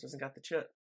 Rose doesn't got the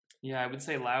chip. Yeah, I would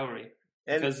say Lowry.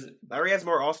 And because Lowry has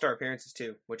more All-Star appearences,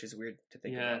 too, which is weird to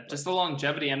think about. Yeah, just the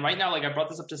longevity. And right now, I brought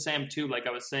this up to Sam, too. I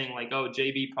was saying,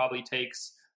 JB probably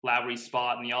takes Lowry's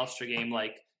spot in the All-Star game.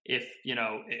 If,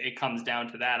 it comes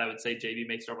down to that, I would say JB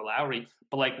makes it over Lowry.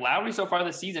 But, Lowry so far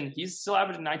this season, he's still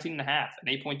averaging 19.5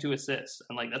 and 8.2 assists.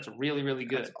 And, that's really, really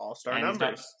good. That's All-Star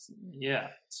numbers.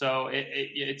 Yeah. So,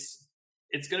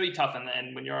 it's going to be tough.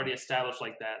 And when you're already established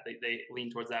like that, they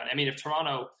lean towards that. I mean, if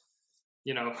Toronto,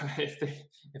 if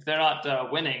they're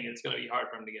not winning, it's going to be hard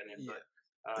for them to get in. Yeah.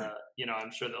 But,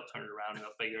 I'm sure they'll turn it around and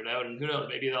they'll figure it out. And who knows,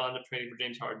 maybe they'll end up trading for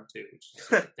James Harden too, which is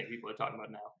I think people are talking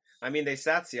about now. I mean, they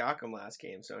sat Siakam last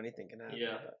game, so anything can happen.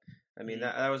 Yeah. But, I mean,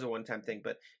 that was a one-time thing.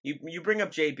 But you bring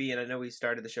up JB, and I know we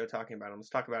started the show talking about him. Let's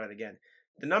talk about it again.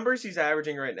 The numbers he's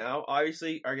averaging right now,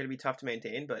 obviously, are going to be tough to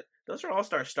maintain, but those are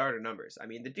all-star starter numbers. I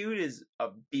mean, the dude is a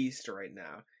beast right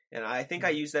now. And I think I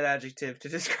used that adjective to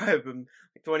describe him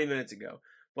 20 minutes ago.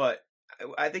 But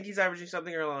I think he's averaging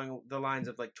something along the lines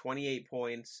of 28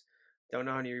 points. Don't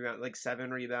know how many rebounds,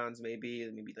 7 rebounds maybe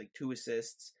 2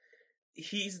 assists.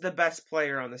 He's the best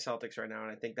player on the Celtics right now,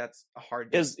 and I think that's a hard.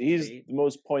 He's the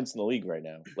most points in the league right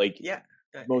now.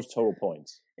 Most total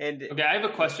points. And okay, I have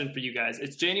a question for you guys.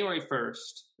 It's January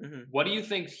 1st. Mm-hmm. What do you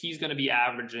think he's going to be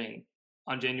averaging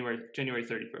on January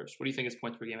 31st? What do you think his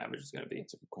points per game average is going to be?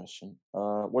 That's a good question.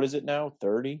 What is it now?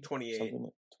 30? 28.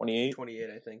 28? 28,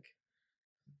 I think.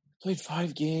 Played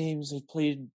 5 games. They've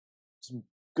played some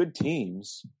good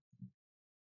teams.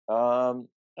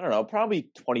 I don't know, probably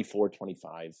 24,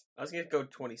 25. I was going to go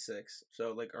 26.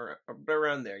 So,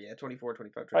 around there. Yeah, 24,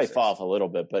 25, 26. Probably fall off a little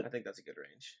bit, but I think that's a good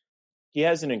range. He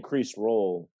has an increased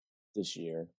role this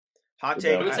year. Hot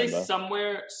take. I would say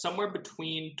somewhere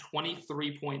between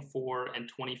 23.4 and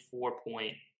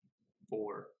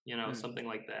 24.4. Something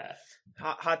like that.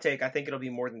 Hot take. I think it'll be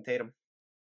more than Tatum.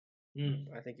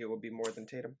 I think it will be more than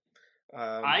Tatum.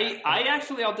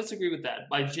 I'll disagree with that.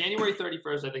 By January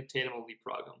 31st, I think Tatum will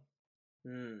leapfrog him.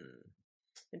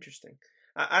 Interesting.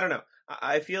 I don't know.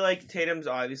 I feel like Tatum's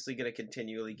obviously going to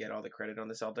continually get all the credit on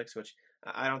the Celtics, which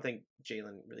I don't think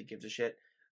Jalen really gives a shit.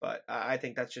 But I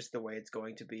think that's just the way it's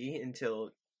going to be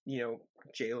until,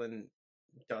 Jalen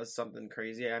does something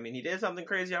crazy. I mean, he did something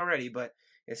crazy already, but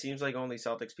It seems like only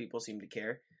Celtics people seem to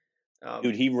care.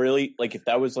 Dude, he really, like, if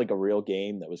that was like a real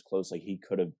game that was close, like he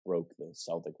could have broke the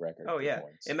Celtic record. Oh for yeah,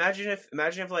 points. imagine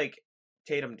if like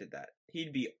Tatum did that.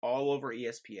 He'd be all over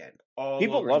ESPN.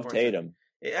 People love Tatum.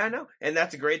 Yeah, I know, and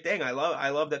that's a great thing. I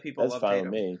love that people That's love fine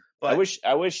Tatum. with me. But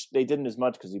I wish they didn't as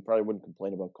much because he probably wouldn't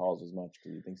complain about calls as much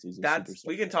because he thinks he's a superstar.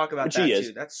 We can talk about Which that he is.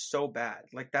 too. That's so bad.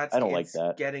 Like I don't like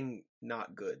that. Getting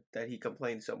not good that he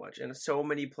complains so much, and so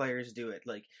many players do it.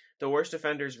 Like the worst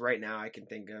offenders right now I can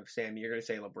think of. Sam, you're gonna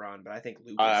say LeBron, but I think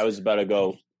Luka. I was about to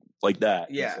go like that.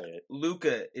 Yeah,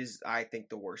 Luka is, I think,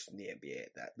 the worst in the NBA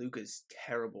at that. Luka's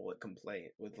terrible at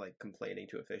complaining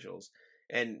to officials,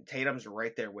 and Tatum's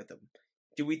right there with him.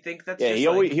 Do we think that's he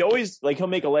always like he'll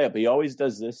make a layup, but he always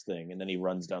does this thing and then he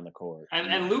runs down the court.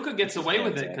 And Luka gets away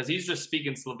with it because he's just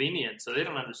speaking Slovenian, so they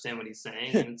don't understand what he's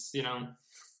saying. And it's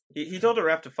he told a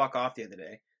ref to fuck off the other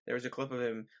day. There was a clip of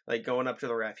him like going up to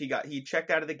the ref. He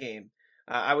checked out of the game.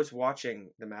 I was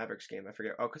watching the Mavericks game. I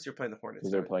forget. Oh, because you're playing the Hornets.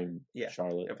 Because they're playing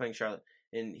Charlotte. They're playing Charlotte,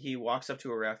 and he walks up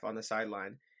to a ref on the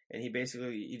sideline, and he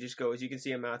just goes. You can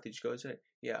see him mouth. He just goes,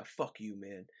 "Yeah, fuck you,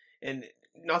 man." And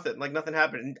nothing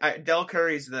happened. Del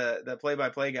Curry's the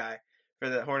play-by-play guy for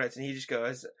the Hornets, and he just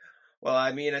goes, "Well,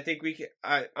 I mean, I think we can.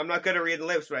 I'm not going to read the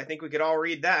lips, but I think we could all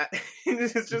read that."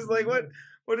 It's just like,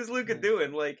 what is Luka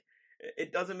doing? Like,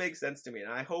 it doesn't make sense to me,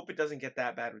 and I hope it doesn't get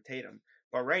that bad with Tatum.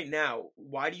 But right now,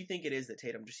 why do you think it is that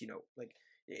Tatum just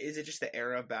is it just the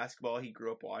era of basketball he grew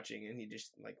up watching, and he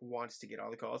just like wants to get all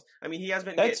the calls? I mean, he has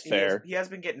been. That's fair. He has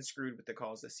been getting screwed with the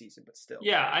calls this season, but still.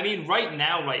 Yeah, I mean, right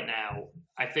now,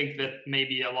 I think that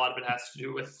maybe a lot of it has to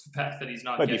do with the fact that he's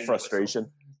not. Might be frustration.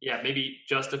 Yeah, maybe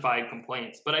justified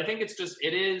complaints, but I think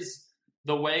it is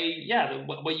the way,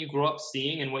 what you grew up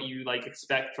seeing and what you like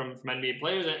expect from NBA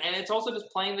players, and it's also just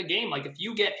playing the game. Like if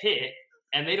you get hit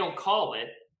and they don't call it,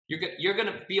 you're going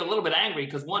to be a little bit angry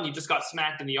because one, you just got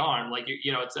smacked in the arm. Like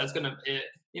that's going to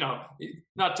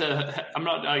I'm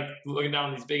not like looking down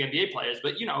on these big NBA players,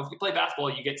 but if you play basketball,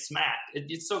 you get smacked.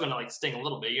 It's still going to like sting a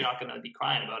little bit. You're not going to be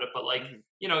crying about it, but like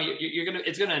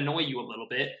it's going to annoy you a little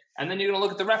bit, and then you're going to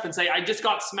look at the ref and say, "I just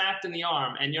got smacked in the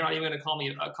arm," and you're not even going to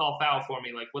call foul for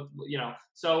me. Like what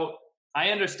So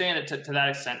I understand it to that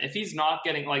extent. If he's not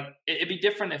getting it'd be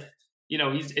different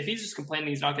if he's just complaining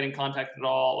he's not getting contact at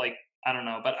all. Like I don't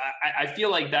know, but I feel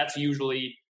like that's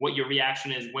usually what your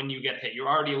reaction is when you get hit. You're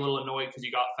already a little annoyed because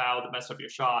you got fouled to mess up your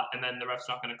shot, and then the ref's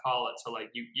not going to call it. So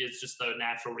it's just a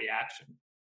natural reaction.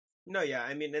 No, yeah,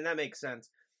 I mean, and that makes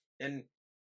sense. And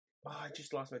I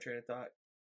just lost my train of thought.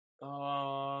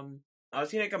 I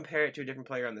was going to compare it to a different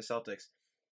player on the Celtics.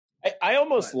 I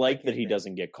almost like that he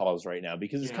doesn't get calls right now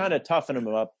because it's kind of toughing him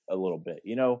up a little bit.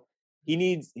 He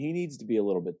needs to be a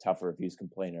little bit tougher if he's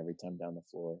complaining every time down the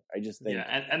floor. I just think.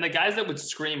 Yeah, and the guys that would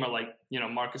scream are like,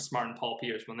 Marcus Smart and Paul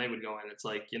Pierce when they would go in. It's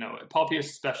like, Paul Pierce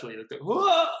especially. Like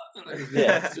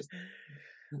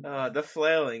the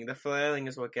flailing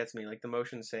is what gets me. Like the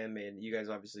motion Sam made. You guys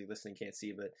obviously listening can't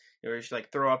see, but he just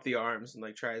like throw up the arms and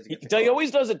like tries to get. He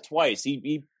always does it twice.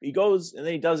 He goes and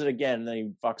then he does it again and then he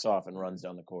fucks off and runs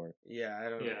down the court. Yeah, I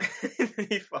don't know.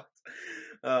 He fucks.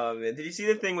 Oh man, did you see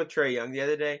the thing with Trae Young the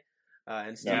other day?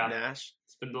 And Steve Nash.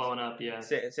 It's been blowing up, yeah.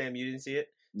 Sam, you didn't see it?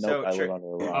 Nope, I live under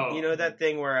a rock. You know that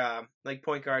thing where, like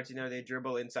point guards, they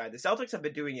dribble inside. The Celtics have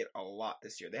been doing it a lot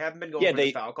this year. They haven't been going for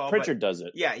the foul call. Pritchard does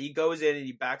it. Yeah, he goes in and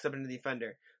he backs up into the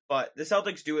defender. But the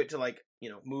Celtics do it to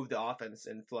move the offense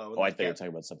and flow. And I thought you were talking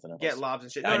about something else. Get lobs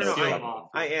and shit. I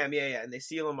am, yeah. And they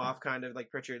seal him off kind of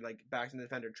like Pritchard, like backs into the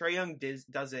defender. Trae Young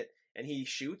does it. And he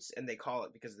shoots, and they call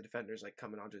it because the defender's like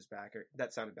coming onto his back.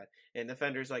 That sounded bad. And the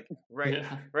defender's like right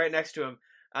next to him.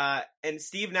 And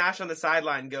Steve Nash on the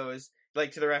sideline goes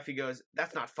like to the ref. He goes,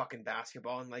 "That's not fucking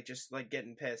basketball," and like just like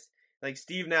getting pissed. Like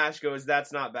Steve Nash goes,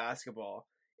 "That's not basketball."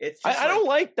 It's just I don't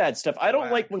like that stuff. I don't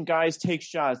like when guys take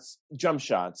jump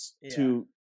shots to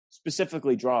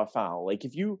specifically draw a foul. Like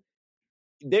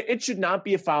it should not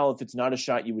be a foul if it's not a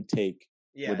shot you would take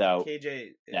without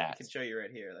KJ that. Can show you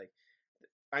right here. Like,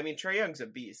 I mean, Trae Young's a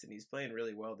beast and he's playing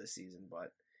really well this season,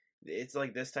 but it's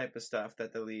like this type of stuff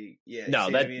that the league. Yeah, no,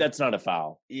 that's not a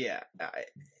foul. Yeah,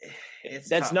 that's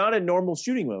tough. not a normal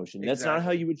shooting motion. Exactly. That's not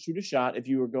how you would shoot a shot if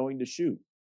you were going to shoot.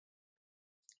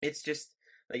 It's just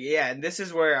like and this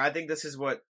is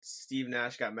what Steve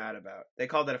Nash got mad about. They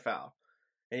called it a foul,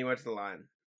 and he went to the line.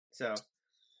 So,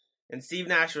 and Steve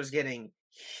Nash was getting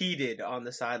heated on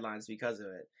the sidelines because of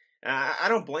it. And I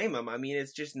don't blame him. I mean,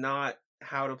 it's just not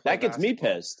how to play. That gets me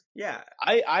pissed. Yeah,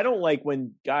 I don't like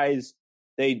when guys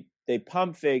they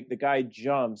pump fake, the guy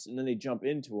jumps and then they jump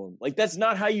into him. Like that's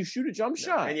not how you shoot a jump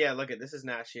shot. And look at this is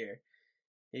Nash here.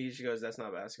 He just goes, "That's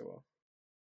not basketball."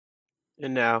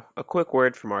 And now a quick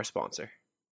word from our sponsor.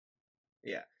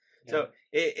 Yeah. So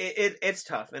it's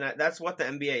tough, and that's what the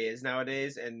NBA is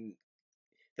nowadays. And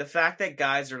the fact that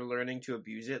guys are learning to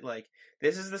abuse it, like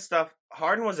this is the stuff.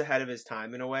 Harden was ahead of his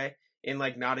time in a way, in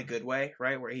like not a good way,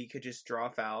 right? Where he could just draw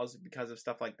fouls because of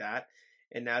stuff like that.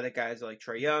 And now that guys like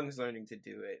Trae Young's learning to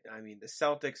do it. I mean, the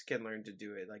Celtics can learn to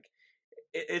do it. Like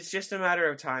it's just a matter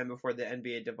of time before the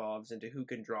NBA devolves into who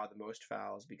can draw the most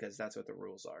fouls, because that's what the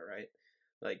rules are, right?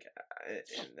 Like,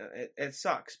 it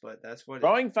sucks, but that's what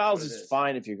drawing fouls is is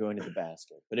fine if you're going to the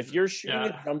basket, but if you're shooting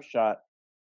a jump shot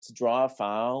to draw a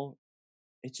foul,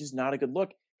 it's just not a good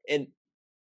look. And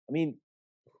I mean,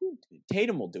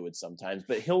 Tatum will do it sometimes,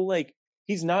 but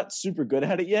he's not super good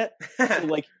at it yet. So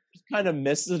like, he kind of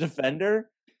misses a defender,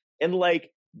 and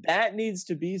like that needs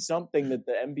to be something that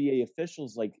the NBA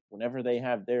officials, like whenever they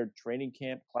have their training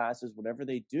camp classes, whatever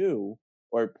they do,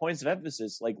 or points of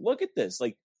emphasis, like look at this,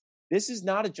 like. This is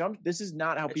not a jump. This is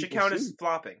not how people shoot. It should count as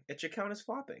flopping. It should count as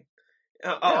flopping.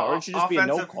 Or it should just be a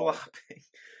no call. Flopping.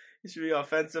 It should be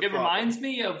offensive. It reminds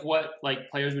me of what like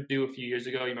players would do a few years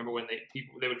ago. You remember when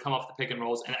they would come off the pick and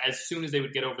rolls, and as soon as they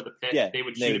would get over the pick, they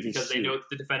would shoot it because they know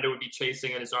the defender would be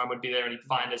chasing and his arm would be there, and he'd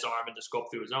find his arm and just go up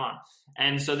through his arm.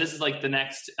 And so this is like the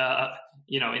next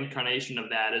incarnation of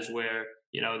that, is where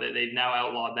they've now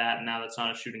outlawed that, and now that's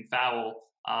not a shooting foul.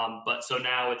 But so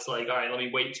now it's like, all right, let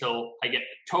me wait till I get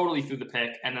totally through the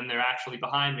pick, and then they're actually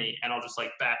behind me, and I'll just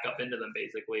like back up into them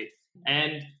basically.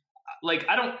 And like,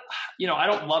 I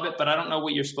don't love it, but I don't know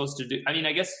what you're supposed to do. I mean,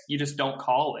 I guess you just don't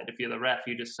call it. If you're the ref,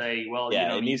 you just say, well,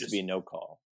 it needs to be a no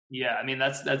call. Yeah. I mean,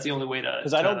 that's the only way to,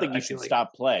 because I don't think you should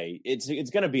stop play. It's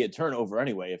going to be a turnover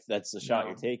anyway, if that's the shot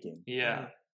you're taking. Yeah.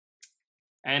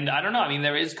 And I don't know. I mean,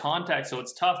 there is contact, so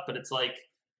it's tough, but it's like,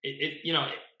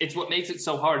 it's what makes it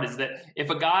so hard is that if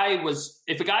a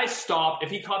guy stopped,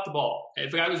 if he caught the ball,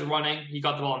 if a guy was running, he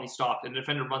got the ball and he stopped, and the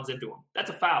defender runs into him, that's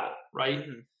a foul, right?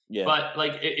 Mm-hmm. Yeah. But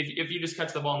like if you just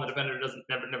catch the ball and the defender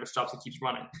never stops and keeps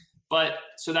running. But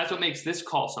so that's what makes this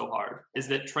call so hard, is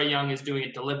that Trae Young is doing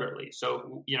it deliberately.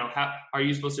 So, how are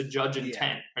you supposed to judge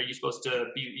intent? Yeah. Are you supposed to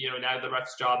be, now the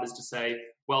ref's job is to say,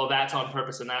 well, that's on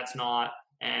purpose and that's not.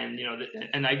 And,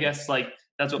 and I guess like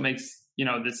that's what makes,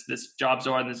 this job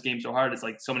so hard and this game so hard. It's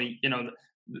like so many,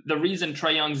 the reason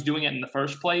Trae Young's doing it in the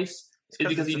first place is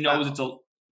because he knows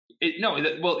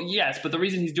yes, but the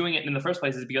reason he's doing it in the first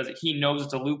place is because he knows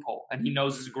it's a loophole and he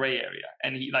knows it's a gray area.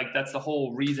 And that's the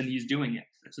whole reason he's doing it.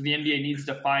 So the NBA needs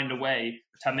to find a way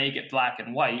to make it black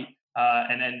and white,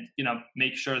 and then,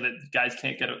 make sure that guys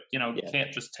can't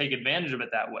can't just take advantage of it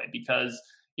that way, because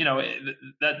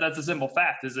that's a simple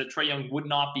fact, is that Trae Young would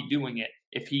not be doing it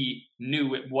if he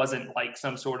knew it wasn't like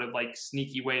some sort of like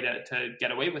sneaky way to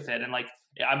get away with it. And like,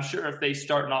 I'm sure if they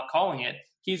start not calling it,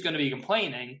 he's going to be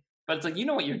complaining, but it's like,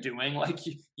 what you're doing, like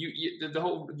the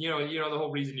whole, the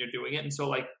whole reason you're doing it. And so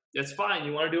like, it's fine.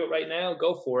 You want to do it right now,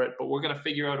 go for it. But we're going to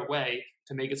figure out a way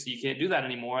to make it so you can't do that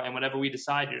anymore. And whenever we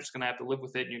decide, you're just going to have to live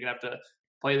with it, and you're going to have to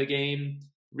play the game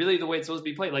really the way it's supposed to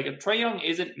be played. Like if Trae Young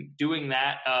isn't doing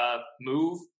that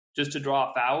move just to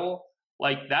draw a foul,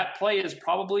 like that play is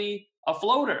probably a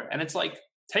floater, and it's like,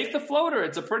 take the floater.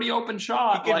 It's a pretty open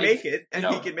shot. He can make it, and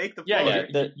he can make the floater.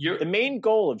 Yeah, the main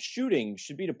goal of shooting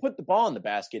should be to put the ball in the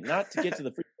basket, not to get to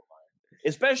the free throw line,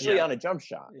 especially on a jump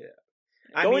shot.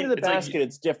 Yeah, going to the basket,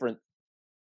 it's different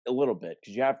a little bit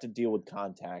because you have to deal with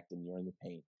contact and you're in the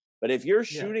paint. But if you're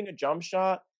shooting a jump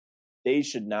shot, they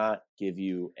should not give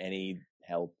you any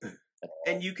help.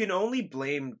 And you can only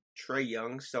blame Trae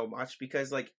Young so much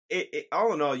because, like, it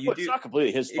all in all, it's not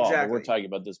completely his fault. Exactly. We're talking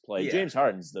about this play. Yeah. James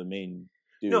Harden's the main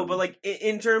dude. No, but like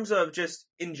in terms of just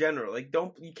in general, like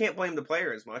you can't blame the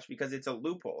player as much because it's a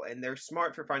loophole, and they're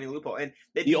smart for finding a loophole. And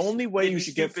the only way you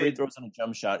should get free throws on a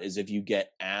jump shot is if you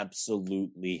get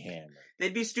absolutely hammered.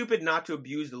 They'd be stupid not to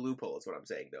abuse the loophole. Is what I'm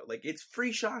saying, though. Like, it's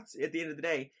free shots at the end of the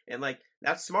day, and like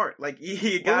that's smart. Like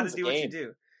you got to do what you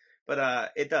do.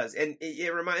 But it does. And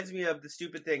it reminds me of the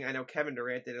stupid thing. I know Kevin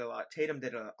Durant did it a lot. Tatum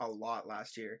did it a lot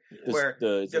last year. Where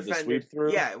the sweep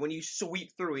through? Yeah, when you sweep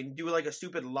through and do like a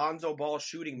stupid Lonzo Ball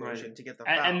shooting motion to get the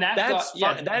foul. And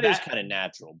that is kind of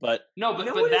natural. But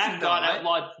that got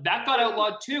outlawed. That got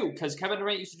outlawed too, because Kevin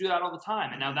Durant used to do that all the time.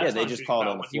 And now that's they just call it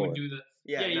on the floor. On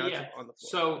the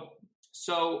floor.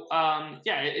 So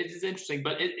it is interesting.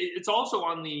 But it's also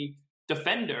on the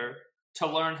defender to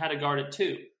learn how to guard it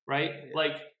too, right? Yeah.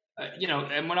 Like,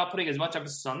 and we're not putting as much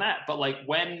emphasis on that, but like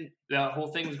when the whole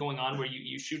thing was going on where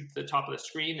you shoot the top of the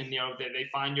screen and, they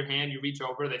find your hand, you reach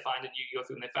over, they find it, you go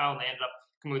through and they foul, and they ended up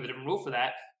coming with a different rule for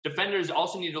that. Defenders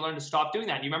also need to learn to stop doing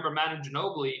that. And you remember Manu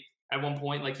Ginobili at one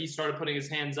point. Like, he started putting his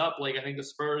hands up. Like, I think the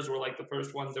Spurs were like the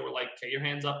first ones that were like, get your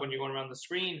hands up when you're going around the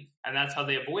screen, and that's how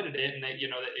they avoided it, and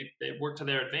they worked to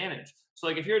their advantage. So,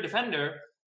 like, if you're a defender,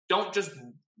 don't just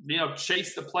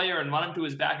chase the player and run him to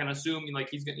his back and assume like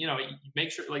he's gonna,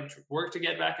 make sure like work to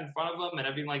get back in front of him and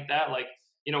everything like that. Like,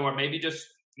 or maybe just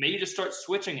start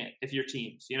switching it if your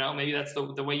teams, maybe that's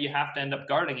the way you have to end up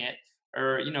guarding it,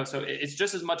 or so it's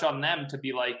just as much on them to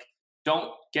be like,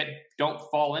 don't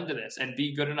fall into this, and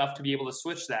be good enough to be able to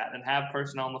switch that and have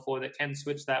personnel on the floor that can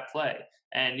switch that play,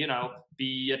 and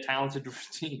be a talented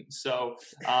team. So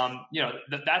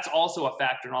that's also a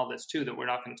factor in all this too that we're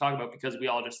not going to talk about, because we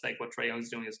all just think what Trae Young's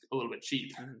doing is a little bit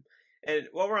cheap. Mm-hmm. And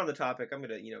while we're on the topic, I'm going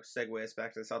to segue us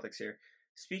back to the Celtics here.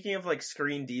 Speaking of like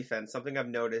screen defense, something I've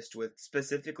noticed with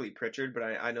specifically Pritchard, but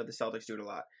I know the Celtics do it a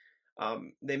lot.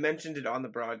 They mentioned it on the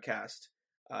broadcast.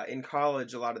 In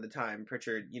college, a lot of the time,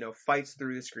 Pritchard, fights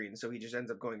through the screen, so he just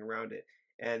ends up going around it.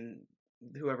 And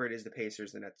whoever it is, the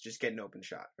Pacers, then that's just get an open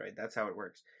shot, right? That's how it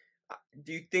works.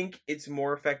 Do you think it's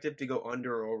more effective to go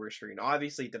under or over screen?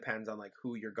 Obviously, it depends on like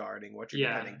who you're guarding, what you're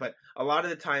defending. But a lot of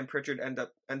the time, Pritchard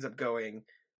ends up going.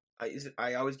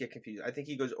 I always get confused. I think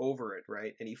he goes over it,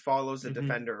 right, and he follows the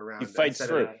defender around. He fights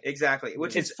through exactly.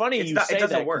 Which it's funny you say it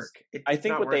doesn't that, work. I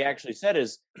think what they actually said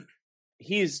is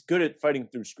he's good at fighting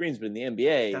through screens, but in the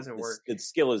NBA, the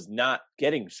skill is not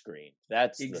getting screened.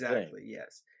 That's exactly the thing.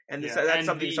 Yes, and that's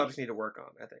something the Celtics need to work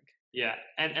on, I think. Yeah,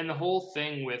 and the whole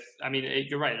thing with, I mean,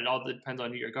 you're right. It all depends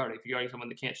on who you're guarding. If you're guarding someone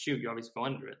that can't shoot, you obviously go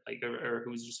under it, like or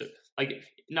who's just like,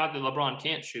 not that LeBron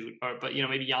can't shoot, but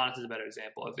maybe Giannis is a better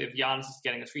example. If Giannis is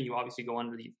getting a screen, you obviously go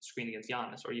under the screen against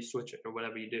Giannis, or you switch it, or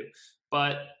whatever you do.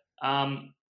 But I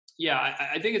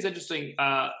think it's interesting.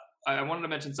 I wanted to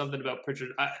mention something about Pritchard.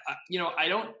 I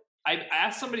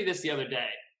asked somebody this the other day,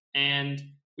 and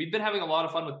we've been having a lot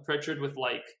of fun with Pritchard with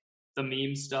like the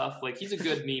meme stuff. Like, he's a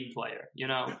good meme player,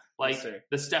 like yes,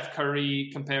 the Steph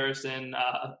Curry comparison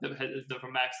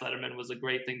from Max Letterman was a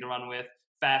great thing to run with.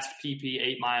 Fast PP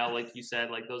 8 Mile, like you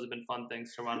said, like those have been fun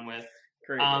things to run with.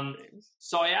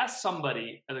 So I asked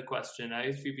somebody the question. I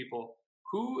asked a few people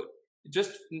who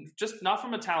just not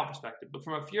from a talent perspective, but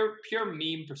from a pure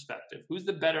meme perspective, who's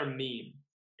the better meme?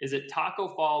 Is it Taco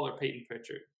Fall or Peyton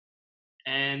Pritchard?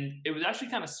 And it was actually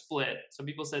kind of split. Some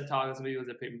people said Taco, some people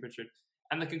said Peyton Pritchard.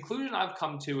 And the conclusion I've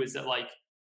come to is that like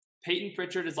Peyton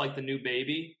Pritchard is like the new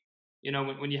baby.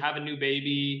 When you have a new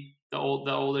baby, the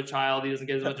older child, he doesn't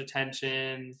get as much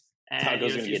attention. And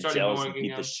Taco's gonna get jealous and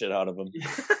beat the shit out of him.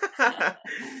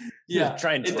 Yeah,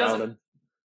 try and drown him.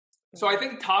 So I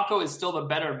think Taco is still the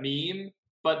better meme.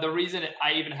 But the reason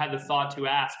I even had the thought to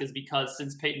ask is because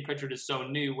since Peyton Pritchard is so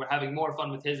new, we're having more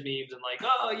fun with his memes and like,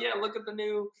 oh yeah, look at the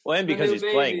new. Well, and because he's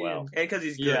playing well, and because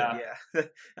he's good. Yeah.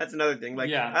 That's another thing.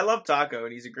 Like, I love Taco,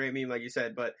 and he's a great meme, like you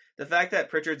said. But the fact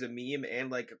that Pritchard's a meme and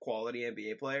like a quality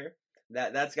NBA player,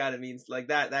 that's got to mean like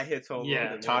that hits home.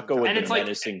 Yeah, Taco with the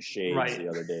menacing shades the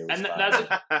other day. Was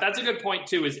that's a good point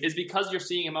too. Is because you're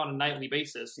seeing him on a nightly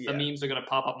basis, the memes are going to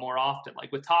pop up more often.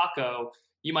 Like with Taco,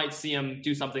 you might see him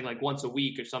do something like once a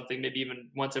week or something, maybe even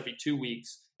once every 2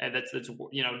 weeks, and that's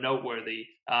noteworthy.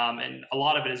 And a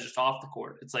lot of it is just off the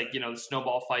court. It's like the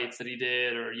snowball fights that he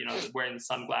did, or wearing the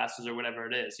sunglasses or whatever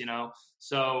it is.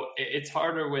 So it's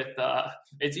harder with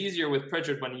it's easier with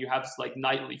Pritchard when you have like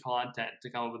nightly content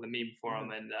to come up with a meme for him,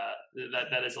 and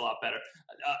that is a lot better.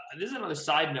 This is another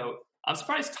side note. I'm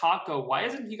surprised Taco. Why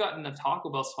hasn't he gotten a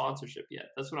Taco Bell sponsorship yet?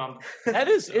 That's what I'm.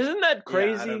 Isn't that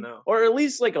crazy? Yeah, I don't know. Or at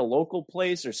least like a local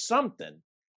place or something.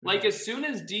 Like as soon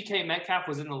as DK Metcalf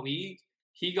was in the league,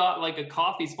 he got like a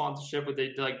coffee sponsorship with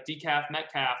like Decaf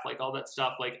Metcalf, like all that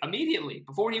stuff, like immediately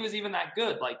before he was even that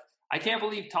good. Like I can't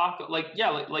believe Taco. Like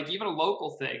even a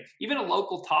local thing, even a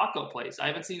local taco place. I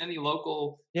haven't seen any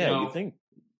local. You think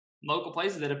local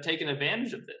places that have taken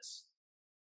advantage of this.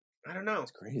 I don't know.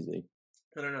 It's crazy.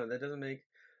 I don't know. That doesn't make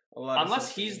a lot unless of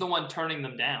sense. He's the one turning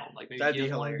them down. Like that'd be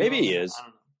hilarious. Maybe he is. I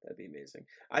don't know. That'd be amazing.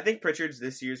 I think Pritchard's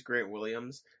this year's Grant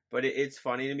Williams, but it's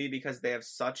funny to me because they have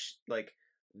such like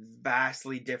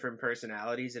vastly different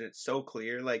personalities, and it's so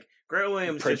clear. Like Grant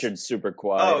Williams, Pritchard's super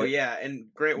quiet. Oh yeah, and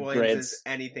Grant Williams is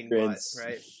anything but,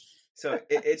 right? So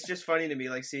it's just funny to me,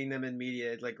 like seeing them in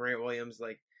media, like Grant Williams,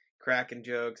 like cracking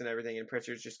jokes and everything, and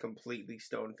Pritchard's just completely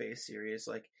stone faced serious.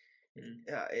 Like,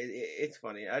 it's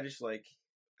funny. I just like.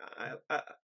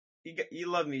 You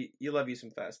love you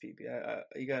some fast PP.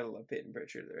 You gotta love Peyton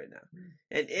Pritchard right now,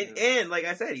 and like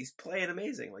I said, he's playing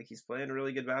amazing. Like he's playing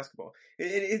really good basketball.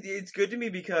 It's good to me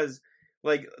because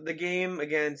like the game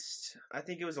against, I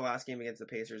think it was the last game against the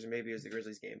Pacers, or maybe it was the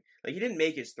Grizzlies game. Like he didn't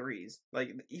make his threes. Like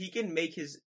he can make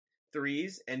his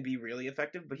threes and be really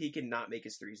effective, but he can not make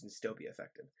his threes and still be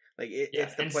effective. Like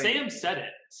it's the and play.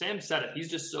 Sam said it. He's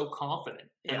just so confident,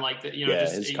 and like that,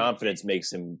 his confidence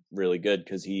makes him really good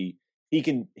because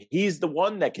he's the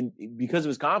one that can, because of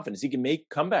his confidence, he can make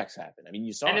comebacks happen. I mean,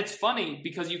 you saw. And it's funny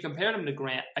because you compared him to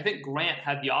Grant. I think Grant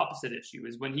had the opposite issue.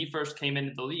 Is when he first came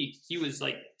into the league,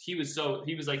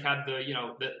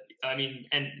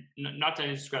 and not to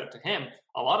discredit to him,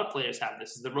 a lot of players have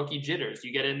this. Is the rookie jitters.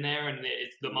 You get in there and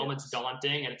the moment's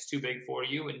daunting and it's too big for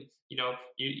you, and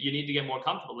you need to get more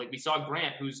comfortable. Like we saw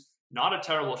Grant, who's not a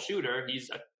terrible shooter. He's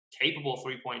a capable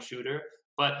 3-point shooter,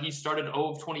 but he started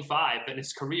 0 of 25 in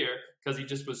his career because he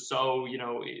just was so,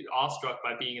 awestruck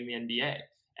by being in the NBA.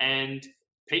 And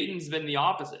Peyton's been the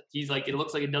opposite. He's like, it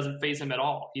looks like it doesn't faze him at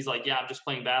all. He's like, yeah, I'm just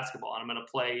playing basketball and I'm going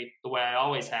to play the way I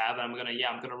always have. And I'm going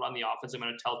to run the offense. I'm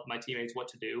going to tell my teammates what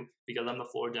to do because I'm the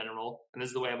floor general. And this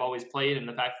is the way I've always played. And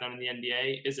the fact that I'm in the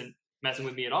NBA isn't messing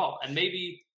with me at all. And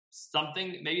maybe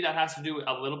that has to do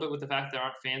a little bit with the fact there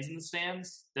aren't fans in the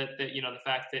stands, that the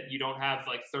fact that you don't have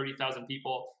like 30,000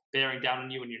 people bearing down on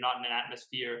you and you're not in an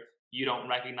atmosphere you don't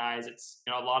recognize. It's,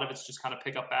 a lot of it's just kind of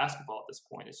pick up basketball at this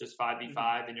point. It's just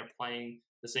 5v5 and you're playing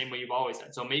the same way you've always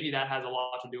had. So maybe that has a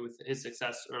lot to do with his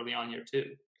success early on here too.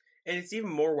 And it's even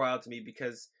more wild to me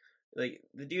because like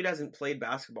the dude hasn't played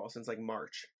basketball since like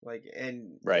March,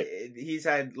 he's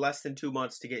had less than 2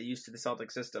 months to get used to the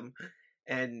Celtic system.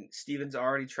 And Stevens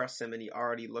already trusts him, and he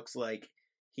already looks like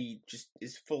he just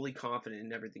is fully confident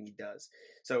in everything he does.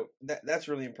 So that's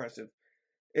really impressive.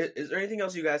 Is there anything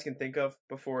else you guys can think of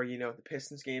before, the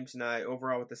Pistons game tonight,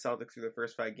 overall with the Celtics through the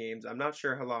first 5 games? I'm not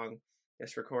sure how long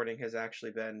this recording has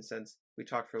actually been since we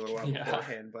talked for a little while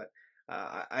beforehand, but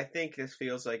I think this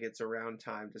feels like it's around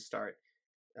time to start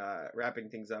wrapping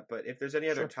things up. But if there's any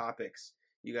other topics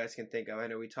you guys can think of, I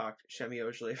know we talked Semi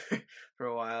Ojeleye for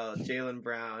a while, Jaylen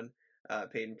Brown,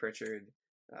 Peyton Pritchard,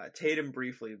 Tatum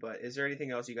briefly, but is there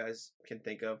anything else you guys can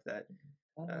think of that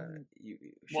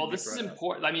this is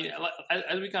important. I mean,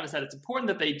 as we kind of said, it's important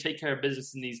that they take care of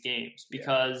business in these games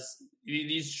because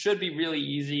these should be really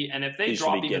easy. And if they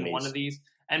drop even one of these,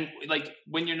 and like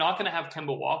when you're not going to have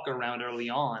Kemba Walker around early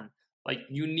on, like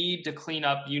you need to clean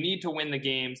up, you need to win the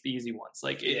games, the easy ones.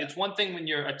 Like it's one thing when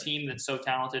you're a team that's so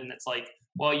talented and it's like,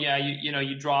 well, yeah,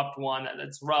 you dropped one,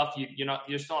 that's rough.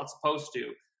 You're still not supposed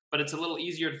to, but it's a little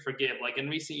easier to forgive. Like in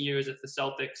recent years, if the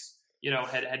Celtics,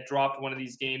 had dropped one of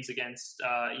these games against,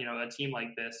 a team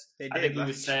like this, I think we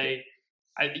would say,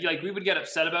 we would get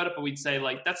upset about it, but we'd say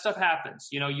like that stuff happens.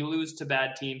 You lose to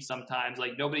bad teams sometimes.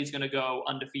 Like nobody's going to go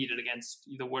undefeated against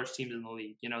the worst teams in the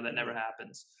league. That never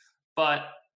happens. But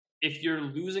if you're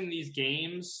losing these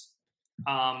games,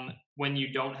 when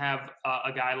you don't have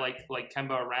a guy like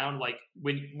Kemba around, like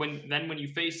when you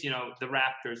face the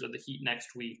Raptors or the Heat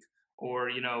next week,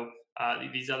 or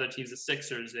these other teams, the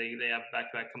Sixers, they have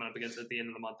back-to-back coming up against at the end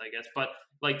of the month, I guess. But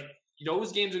like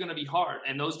those games are going to be hard,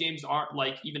 and those games aren't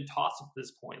like even toss-up at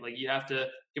this point. Like you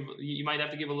might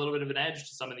have to give a little bit of an edge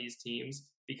to some of these teams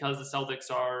because the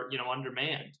Celtics are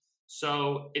undermanned.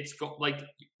 So it's like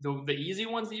the easy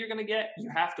ones that you're going to get, you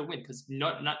have to win because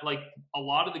not like a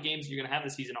lot of the games you're going to have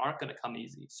this season aren't going to come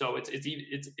easy. So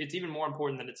it's even more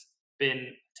important than it's been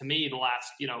to me the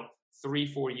last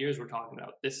 3-4 years we're talking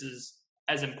about. This is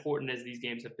as important as these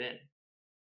games have been.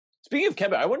 Speaking of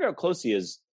Kemba, I wonder how close he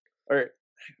is.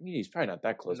 He's probably not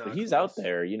that close, but he's out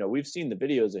there. We've seen the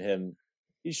videos of him.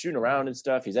 He's shooting around and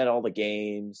stuff. He's at all the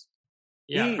games.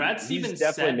 Yeah, Brad Stevens he's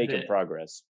definitely making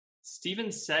progress.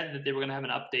 Stevens said that they were going to have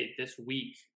an update this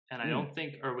week, and I don't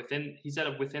think, he said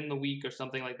within the week or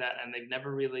something like that, and they've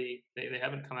never really, they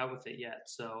haven't come out with it yet.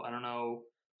 So I don't know.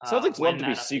 Celtics love to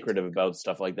be secretive about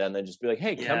stuff like that and then just be like,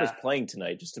 hey, Kemba's playing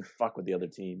tonight just to fuck with the other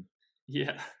team.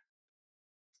 Yeah.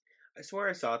 I swear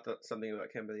I saw something about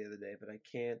Kemba the other day, but I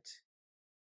can't.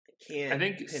 I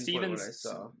think Stevens. What I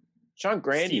saw. Sean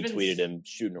Grandy tweeted him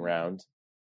shooting around.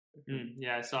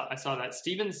 Yeah, I saw that.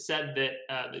 Stevens said that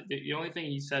the only thing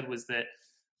he said was that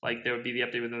like there would be the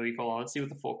update within the week. Hold on, let's see what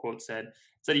the full quote said. It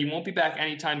said he won't be back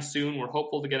anytime soon. We're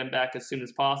hopeful to get him back as soon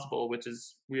as possible, which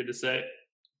is weird to say.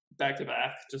 Back to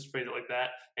back, just phrase it like that.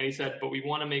 And he said, but we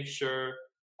want to make sure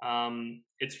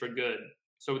it's for good.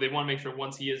 So they want to make sure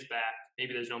once he is back,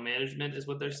 maybe there's no management is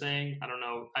what they're saying. I don't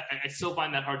know. I still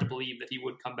find that hard to believe that he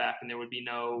would come back and there would be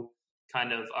no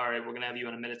kind of, all right, we're going to have you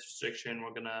on a minutes restriction. We're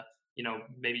going to,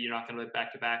 maybe you're not going to be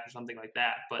back to back or something like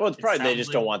that. But it's probably they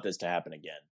just don't want this to happen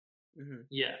again. Mm-hmm.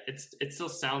 Yeah, it still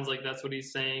sounds like that's what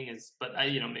he's saying but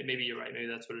maybe you're right. Maybe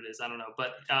that's what it is. I don't know.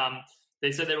 But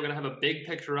they said they were going to have a big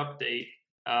picture update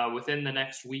within the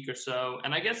next week or so.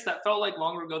 And I guess that felt like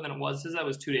longer ago than it was. Since that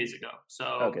was 2 days ago. So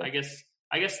okay. I guess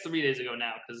I guess 3 days ago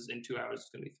now, because in 2 hours it's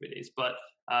going to be 3 days. But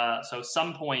so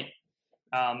some point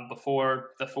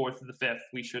before the 4th or the 5th,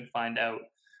 we should find out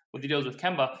what the deal is with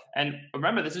Kemba. And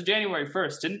remember, this is January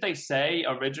 1st. Didn't they say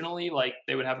originally like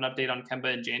they would have an update on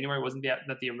Kemba in January? Wasn't that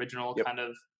the original kind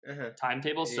of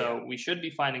timetable? So we should be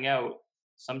finding out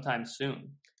sometime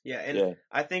soon. Yeah, and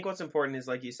I think what's important is,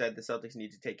 like you said, the Celtics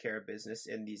need to take care of business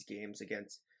in these games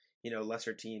against,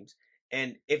 lesser teams.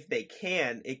 And if they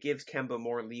can, it gives Kemba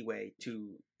more leeway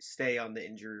to stay on the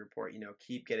injury report,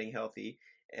 keep getting healthy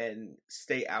and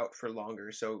stay out for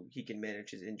longer so he can manage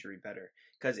his injury better.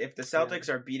 Because if the Celtics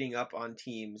are beating up on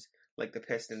teams like the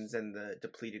Pistons and the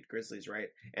depleted Grizzlies, right,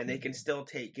 and they can still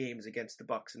take games against the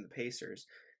Bucks and the Pacers,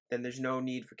 then there's no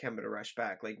need for Kemba to rush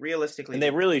back. Like, realistically... And they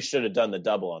really should have done the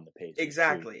double on the Pacers.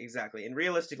 Exactly. And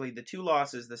realistically, the 2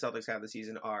 losses the Celtics have this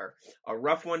season are a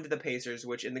rough one to the Pacers,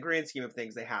 which in the grand scheme of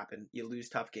things, they happen. You lose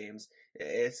tough games.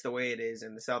 It's the way it is,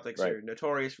 and the Celtics are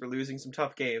notorious for losing some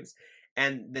tough games.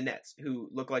 And the Nets, who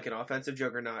look like an offensive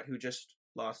juggernaut, who just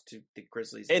lost to the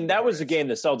Grizzlies. And that was the game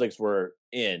the Celtics were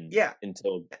in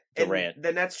until Durant. And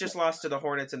the Nets just lost to the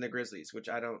Hornets and the Grizzlies, which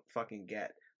I don't fucking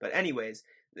get. But anyways...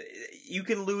 You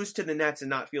can lose to the Nets and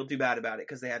not feel too bad about it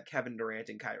because they have Kevin Durant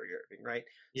and Kyrie Irving, right?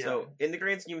 Yeah. So in the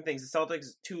grand scheme of things, the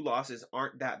Celtics' 2 losses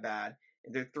aren't that bad.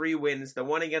 They're 3 wins. The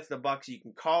one against the Bucks, you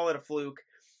can call it a fluke.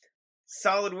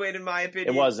 Solid win, in my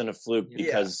opinion. It wasn't a fluke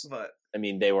because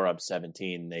they were up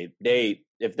 17. They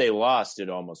if they lost, it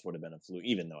almost would have been a fluke.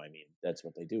 Even though that's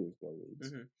what they do with blow leads.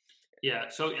 Mm-hmm. Yeah,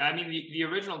 so the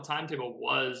original timetable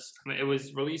was it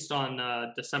was released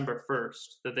on December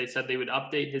 1st that they said they would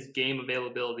update his game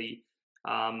availability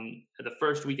the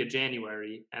first week of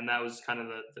January, and that was kind of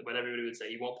what everybody would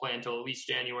say. He won't play until at least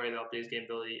January. They'll update his game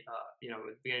ability, at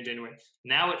the beginning of January.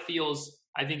 Now it feels,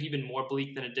 I think, even more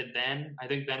bleak than it did then. I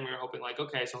think then we were hoping like,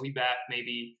 okay, so he'll be back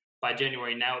maybe by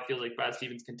January. Now it feels like Brad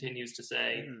Stevens continues to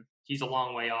say. Mm-hmm. He's a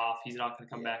long way off. He's not going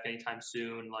to come back anytime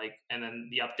soon. And then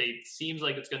the update seems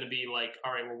like it's going to be like,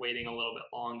 all right, we're waiting a little bit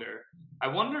longer. I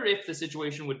wonder if the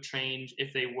situation would change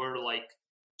if they were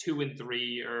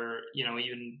 2-3, or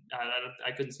even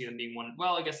I couldn't see them being 1.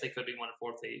 Well, I guess they could be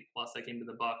 1-4 if they lost that game to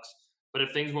the Bucks. But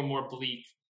if things were more bleak,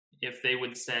 if they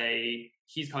would say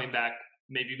he's coming back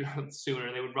maybe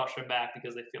sooner, they would rush him back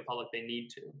because they felt like they need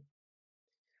to.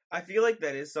 I feel like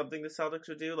that is something the Celtics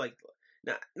would do.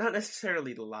 Not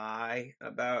necessarily lie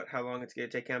about how long it's going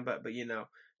to take him, but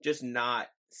just not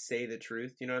say the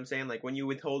truth. You know what I'm saying? Like, when you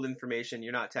withhold information,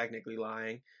 you're not technically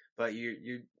lying, but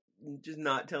you're just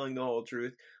not telling the whole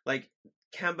truth. Like,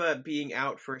 Kemba being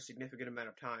out for a significant amount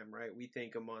of time, right? We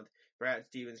think a month. Brad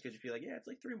Stevens could just be like, it's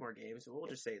 3 more games, so we'll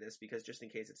just say this because just in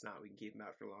case it's not, we can keep him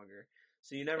out for longer.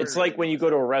 So you never. It's really like when you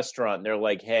go to a restaurant and they're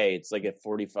like, hey, it's like a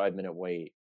 45-minute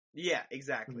wait. Yeah,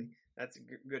 exactly. That's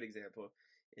a good example.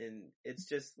 And it's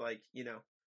just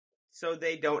so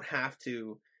they don't have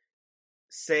to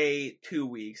say 2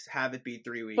 weeks, have it be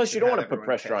 3 weeks. Plus, you don't want to put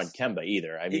pressure on Kemba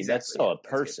either. That's still a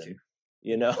person,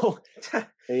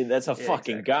 that's a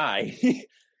fucking guy.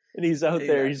 And he's out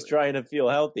there, he's trying to feel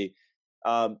healthy.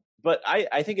 But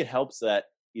I think it helps that,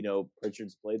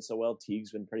 Pritchard's played so well.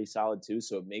 Teague's been pretty solid too.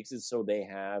 So it makes it so they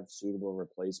have suitable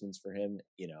replacements for him,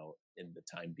 in the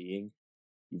time being.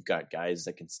 You've got guys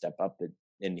that can step up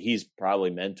and he's probably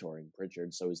mentoring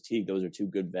Pritchard. So is Teague. Those are 2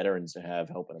 good veterans to have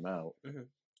helping him out. Mm-hmm.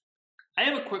 I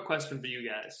have a quick question for you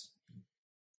guys,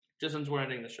 just since we're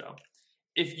ending the show.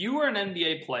 If you were an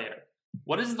NBA player,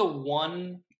 what is the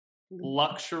one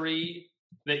luxury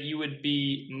that you would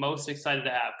be most excited to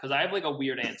have? Because I have a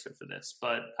weird answer for this,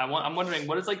 but I'm wondering,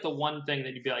 what is the one thing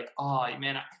that you'd be like, oh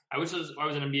man, I wish I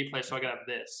was an NBA player so I could have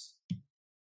this.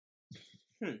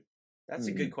 That's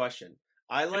a good question.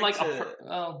 I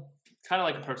kind of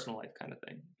like a personal life kind of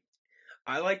thing.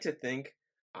 I like to think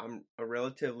I'm a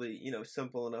relatively,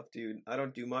 simple enough dude. I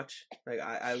don't do much.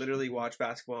 I literally watch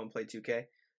basketball and play 2K.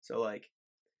 So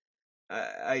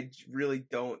I really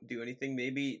don't do anything.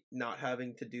 Maybe not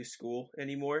having to do school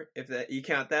anymore, if that you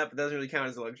count that, but that doesn't really count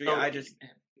as a luxury. I just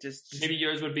maybe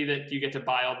yours would be that you get to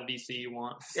buy all the VC you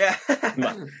want. Yeah.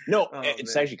 No,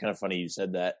 it's actually kind of funny you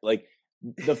said that.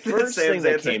 The first thing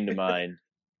that came to mind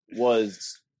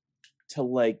was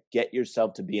to get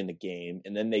yourself to be in the game,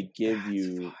 and then they give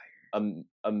you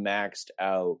a maxed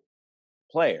out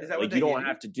player. You don't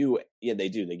have to do it. Yeah, they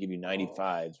do. They give you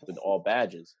 95s with all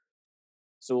badges.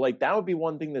 So that would be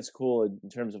one thing that's cool in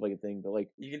terms of a thing. But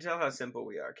you can tell how simple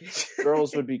we are, Cage.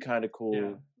 Girls would be kind of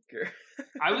cool. Yeah.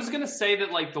 I was gonna say that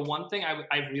the one thing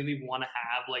I really want to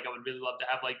have, I would really love to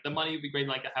have, the money would be great,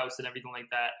 the house and everything like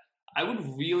that. I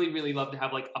would really, really love to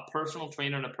have a personal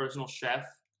trainer and a personal chef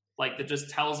like that just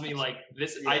tells me like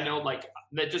this. I know like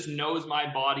that just knows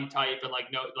my body type and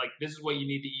like know like this is what you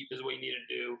need to eat, this is what you need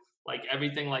to do, like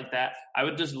everything like that. I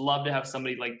would just love to have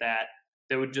somebody like that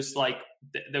would just like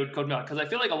that would coach me out, because I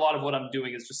feel like a lot of what I'm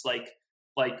doing is just like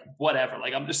whatever.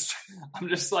 Like I'm just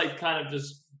like kind of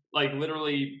just like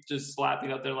literally just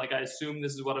slapping out there. Like I assume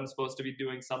this is what I'm supposed to be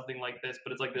doing, something like this,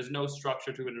 but it's like there's no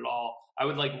structure to it at all. I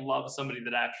would like love somebody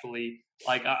that actually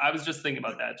like I was just thinking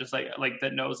about that, just like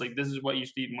that knows like this is what you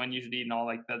should eat and when you should eat and all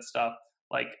like that stuff.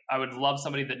 Like I would love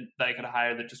somebody that I could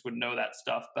hire that just would know that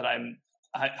stuff. But I'm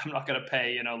not going to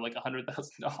pay, like $100,000.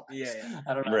 Yeah.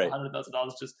 I don't know, right.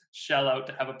 $100,000 just shell out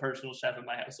to have a personal chef in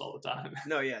my house all the time.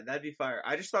 No, yeah, that'd be fire.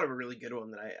 I just thought of a really good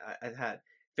one that I had.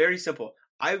 Very simple.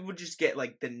 I would just get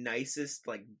like the nicest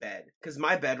like bed, because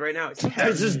my bed right now is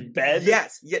It's just bed.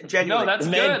 Yes, yeah, genuinely. No, that's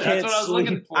good. That's what I was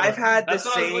looking for. I've had the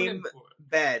same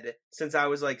bed since I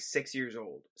was like 6 years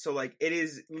old. So like it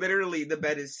is literally, the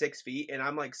bed is 6 feet and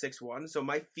I'm like 6'1", so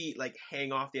my feet like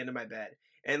hang off the end of my bed.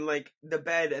 And like the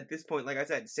bed at this point, like I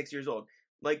said, 6 years old,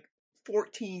 like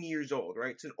 14 years old,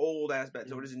 right? It's an old ass bed,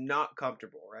 so it is not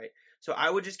comfortable, right? So I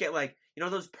would just get like,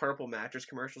 those purple mattress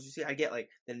commercials you see? I'd get like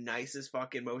the nicest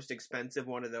fucking most expensive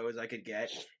one of those I could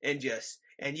get, and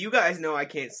you guys know I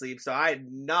can't sleep, so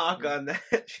I'd knock on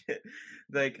that shit.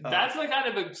 Like that's the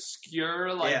kind of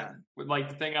obscure like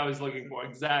the thing I was looking for.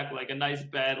 Exactly, like a nice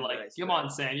bed. Like come on,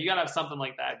 Sam, you gotta have something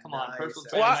like that. Come on, personal.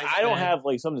 Well, I don't have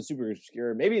like something super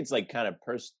obscure. Maybe it's like kind of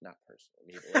not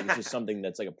personal. Like, it's just something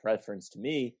that's like a preference to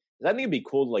me. I think it'd be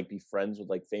cool to like be friends with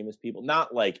like famous people,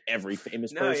 not like every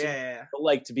famous person, but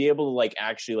like to be able to like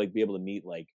actually like be able to meet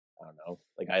like, I don't know,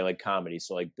 like I like comedy,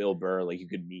 so like Bill Burr, like you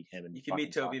could meet him and you could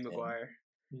meet Tobey Maguire.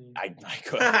 I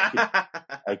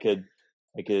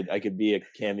could be a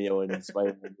cameo in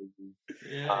Spider-Man movie.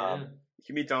 You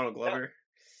could meet Donald Glover.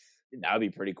 That would be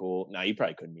pretty cool. No, you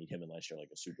probably couldn't meet him unless you're like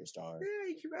a superstar.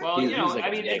 Well,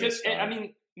 I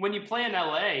mean, when you play in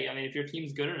LA, I mean, if your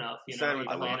team's good enough,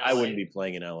 I wouldn't be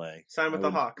playing in LA. Sign with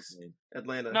the Hawks,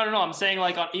 Atlanta. No. I'm saying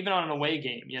like even on an away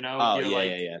game, Oh,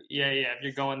 yeah. If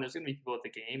you're going, there's gonna be people at the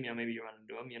game. Maybe you run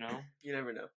into them. You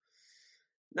never know.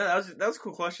 No, that was a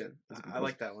cool question. I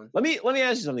like that one. Let me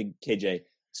ask you something, KJ.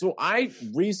 So I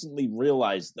recently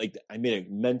realized, like, I made a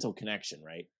mental connection,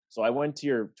 right? So I went to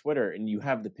your Twitter and you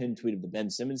have the pinned tweet of the Ben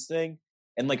Simmons thing.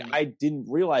 And like, I didn't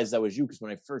realize that was you, because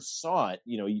when I first saw it,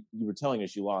 you were telling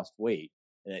us you lost weight,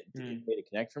 and it made a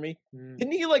connect for me.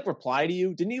 Didn't he like reply to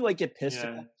you? Didn't he like get pissed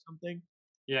about something?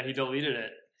 Yeah, he deleted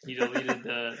it. He deleted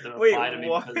the reply to me.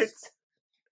 What?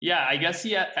 Yeah, I guess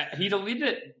he deleted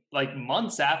it like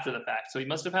months after the fact. So he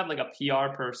must have had like a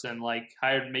PR person, like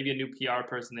hired maybe a new PR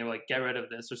person. They were like, get rid of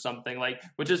this or something, like,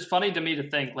 which is funny to me to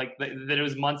think like that it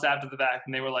was months after the fact,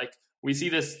 and they were like, we see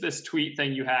this tweet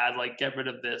thing you had, like, get rid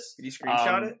of this. Did you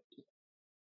screenshot it?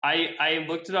 I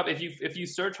looked it up. If you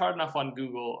search hard enough on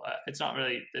Google, it's not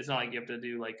like you have to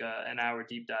do like an hour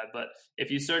deep dive, but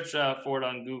if you search for it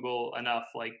on Google enough,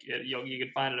 like you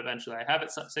can find it eventually. I have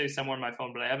it saved somewhere on my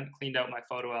phone, but I haven't cleaned out my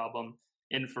photo album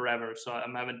in forever, so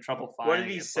I'm having trouble finding it. What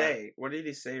did he say? What did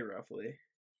he say roughly?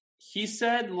 He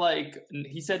said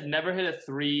never hit a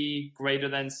 3 greater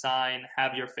than sign,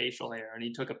 have your facial hair, and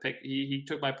he took he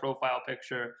took my profile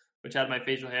picture, which had my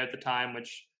facial hair at the time,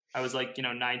 which I was like,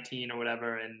 19 or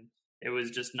whatever, and it was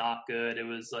just not good. It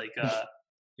was like,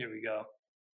 here we go.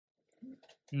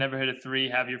 Never hit a 3,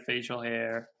 have your facial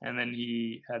hair. And then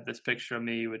he had this picture of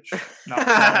me, which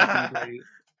not great.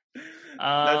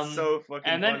 That's so fucking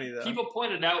funny, though. And then people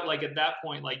pointed out, like, at that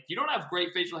point, like, you don't have great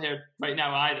facial hair right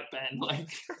now either, Ben. Like,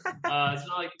 it's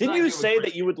not like... Didn't you say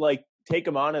that you would, like, take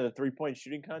him on at a 3-point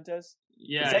shooting contest?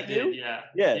 Yeah, is that you?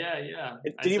 Yeah.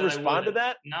 Did he respond to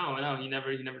that? No, he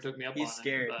never took me up on it. He's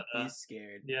scared. He's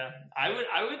scared. Yeah, I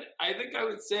think I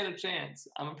would stand a chance.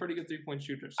 I'm a pretty good 3-point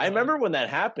shooter. So. I remember when that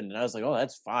happened, and I was like, "Oh,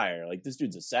 that's fire! Like this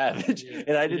dude's a savage." Yeah.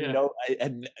 And I didn't know.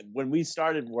 When we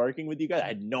started working with you guys, I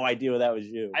had no idea that was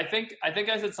you. I think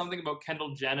I said something about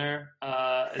Kendall Jenner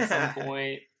at some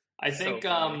point. I think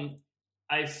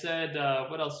I said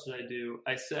what else did I do?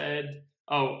 I said.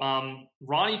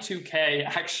 Ronnie 2K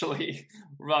actually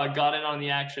got in on the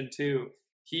action too.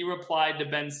 He replied to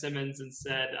Ben Simmons and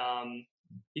said,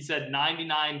 he said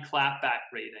 99 clapback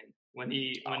rating when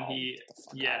he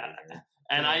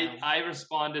and I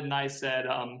responded and I said,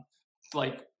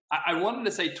 I wanted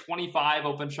to say 25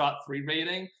 open shot 3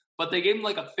 rating, but they gave him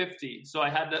like a 50. So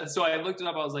I looked it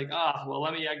up. I was like, well,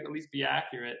 let me at least be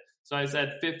accurate. So I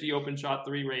said 50 open shot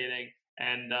 3 rating,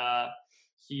 and I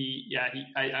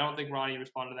don't think Ronnie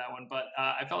responded to that one, but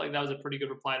I felt like that was a pretty good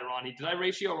reply to Ronnie. Did I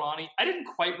ratio Ronnie? I didn't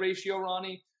quite ratio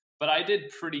Ronnie, but I did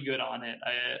pretty good on it.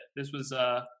 This was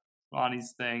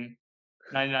Ronnie's thing.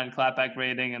 99 clapback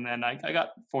rating, and then I got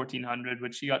 1,400,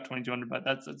 which he got 2,200, but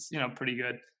that's pretty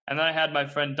good. And then I had my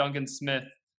friend Duncan Smith,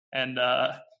 and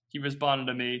he responded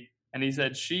to me, and he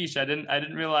said, "Sheesh, I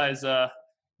didn't realize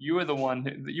you were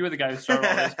the guy who started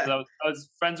all this." Because I was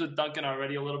friends with Duncan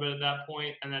already a little bit at that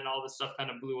point, and then all this stuff kind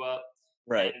of blew up.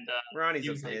 Right. And Ronnie's he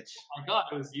a was like, bitch. "Oh my God,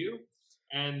 it was you!"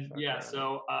 And Fuck yeah, Ronnie.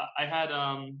 so I had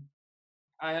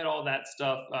all that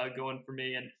stuff going for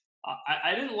me, and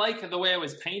I didn't like the way I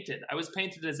was painted. I was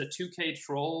painted as a 2K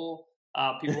troll.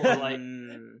 People were like,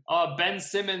 Ben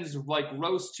Simmons, like,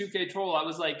 roast 2K troll. I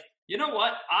was like, you know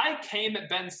what? I came at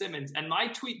Ben Simmons, and my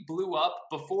tweet blew up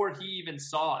before he even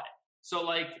saw it. So,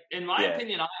 like, in my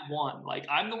opinion, I won. Like,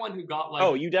 I'm the one who got, like...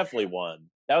 Oh, you definitely won.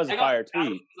 That was a fire tweet.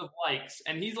 Thousands of likes,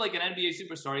 and he's, like, an NBA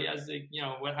superstar. He has, like,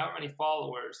 however many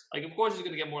followers. Like, of course he's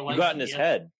going to get more likes. You got in his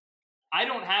head. I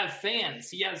don't have fans.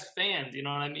 He has fans, you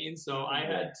know what I mean? So I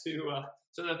had to...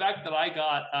 So the fact that I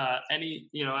got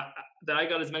that I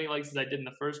got as many likes as I did in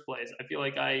the first place, I feel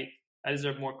like I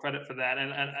deserve more credit for that.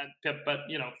 But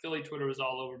Philly Twitter was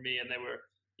all over me, and they were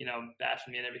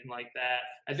bashing me and everything like that.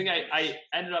 I think I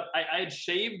ended up I had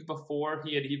shaved before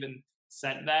he had even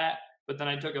sent that, but then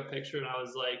I took a picture and I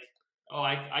was like, oh,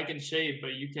 I can shave,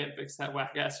 but you can't fix that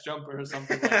whack ass jumper or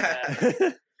something like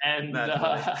that.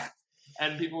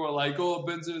 And people were like, oh,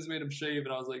 Ben Simmons made him shave.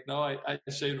 And I was like, no, I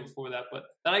shaved before that. But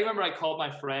then I remember I called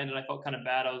my friend and I felt kind of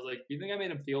bad. I was like, do you think I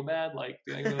made him feel bad? Like,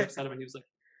 do you think I made him upset him? And he was like,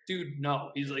 dude, no.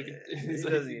 He's like,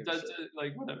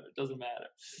 whatever. It doesn't matter.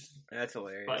 That's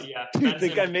hilarious. But yeah. Do you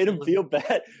think I made him feel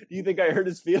bad? Do you think I hurt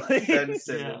his feelings? Ben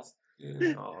Simmons.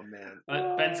 Yeah. Oh, man.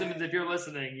 But Ben Simmons, if you're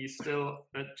listening,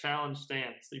 the challenge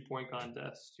stands. 3-point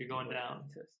contest. You're going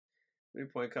down.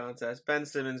 3-point contest. Ben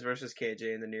Simmons versus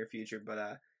KJ in the near future.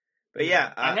 But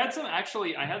yeah, I got some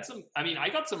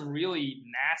really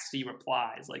nasty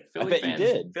replies. Like Philly fans, you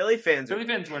did. Philly fans were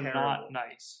terrible. Not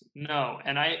nice. No,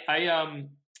 and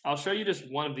I'll show you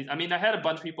just one of these. I mean, I had a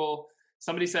bunch of people.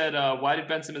 Somebody said, "Why did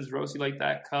Ben Simmons roast you like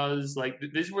that?" Cause like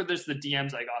these were just the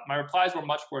DMs I got. My replies were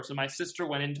much worse. So my sister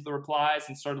went into the replies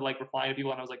and started like replying to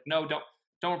people, and I was like, "No, don't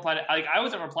reply to." Like I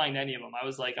wasn't replying to any of them. I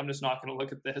was like, "I'm just not going to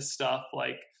look at this stuff."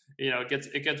 Like it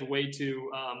gets way too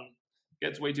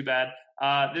bad.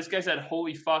 This guy said,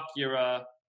 "Holy fuck, you're a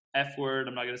F word."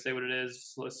 I'm not going to say what it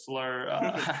is, slur.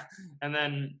 And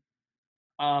then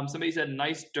somebody said,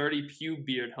 "Nice dirty pube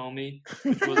beard, homie,"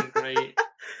 which wasn't great.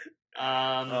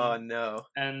 Oh no.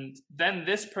 And then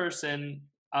this person,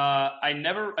 I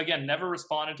never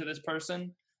responded to this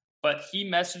person, but he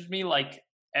messaged me like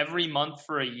every month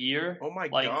for a year. Oh my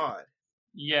God.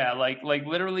 Yeah, like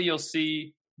literally you'll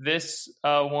see this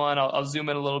one. I'll zoom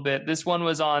in a little bit. This one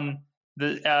was on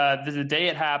the day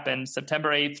it happened, September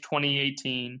 8th,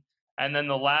 2018. And then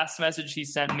the last message he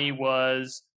sent me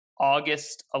was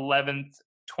August 11th,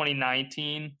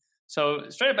 2019. So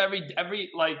straight up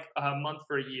every month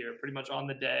for a year, pretty much on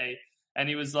the day. And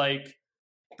he was like,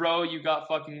 bro, you got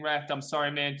fucking wrecked. I'm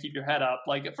sorry, man. Keep your head up.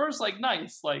 Like at first, like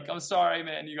nice. Like, I'm sorry,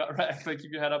 man. You got wrecked. Like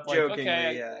keep your head up. Like, jokingly,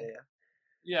 okay.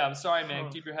 Yeah. I'm sorry, man.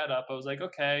 Keep your head up. I was like,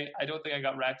 okay. I don't think I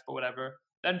got wrecked, but whatever.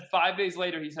 Then 5 days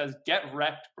later, he says, get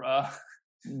wrecked, bruh.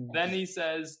 Then he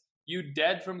says, you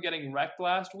dead from getting wrecked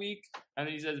last week? And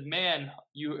then he says, man,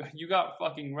 you got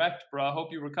fucking wrecked, bruh.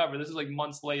 Hope you recover. This is like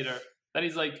months later. Then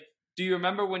he's like, do you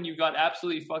remember when you got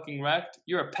absolutely fucking wrecked?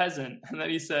 You're a peasant. And then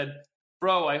he said,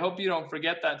 bro, I hope you don't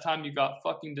forget that time you got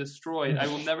fucking destroyed. I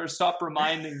will never stop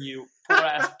reminding you, poor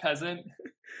ass peasant.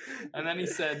 And then he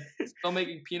said, still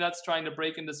making peanuts, trying to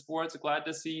break into sports. Glad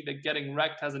to see that getting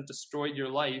wrecked hasn't destroyed your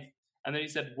life. And then he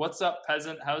said, what's up,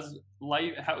 peasant? How has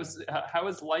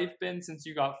life been since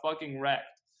you got fucking wrecked?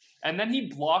 And then he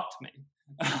blocked me.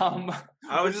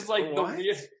 Which is like what?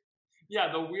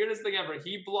 the weirdest thing ever.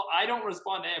 I don't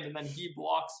respond to him, and then he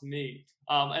blocks me.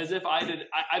 As if I did.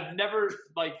 I've never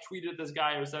like tweeted this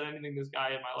guy or said anything to this guy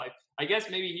in my life. I guess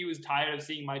maybe he was tired of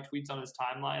seeing my tweets on his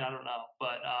timeline. I don't know,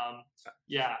 but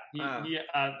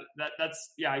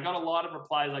I got a lot of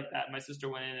replies like that. My sister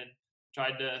went in and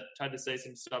tried to say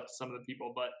some stuff to some of the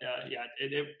people, but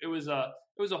it was a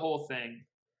whole thing.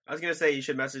 I was gonna say you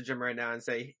should message him right now and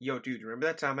say, "Yo, dude, remember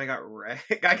that time I got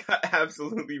wrecked? I got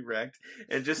absolutely wrecked,"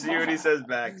 and just see what he says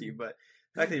back to you. But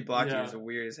the fact that he blocked you is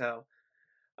weird as hell.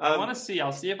 I want to see.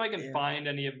 I'll see if I can find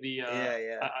any of the.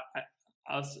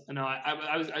 I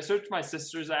searched my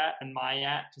sister's and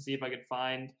my to see if I could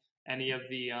find any of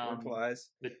the replies.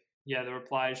 The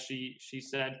replies she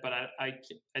said, but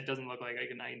it doesn't look like I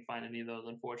can find any of those,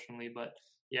 unfortunately. But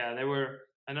yeah,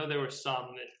 I know there were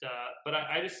some that, but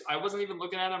I wasn't even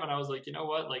looking at them, and I was like, you know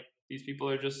what, like these people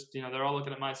are just, they're all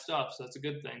looking at my stuff, so that's a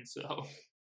good thing. So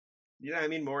yeah, I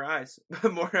mean, more eyes,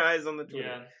 more eyes on the Twitter.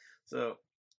 Yeah. So,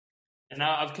 and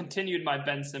now I've continued my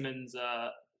Ben Simmons,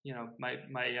 my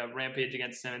rampage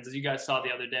against Simmons. As you guys saw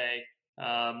the other day,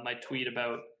 my tweet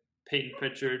about Peyton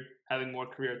Pritchard having more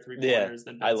career three-pointers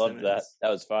than Ben Simmons. I loved that. That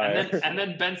was fire. And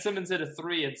then Ben Simmons hit a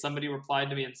three, and somebody replied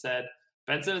to me and said,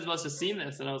 Ben Simmons must have seen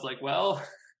this. And I was like, well,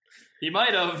 he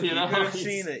might have, You could have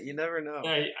seen it. You never know.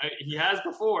 Yeah, he has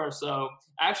before. So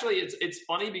actually, it's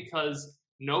funny because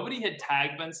nobody had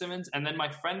tagged Ben Simmons. And then my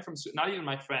friend not even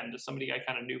my friend, just somebody I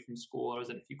kind of knew from school, I was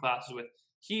in a few classes with,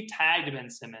 he tagged Ben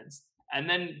Simmons. And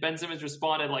then Ben Simmons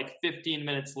responded like 15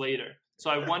 minutes later. So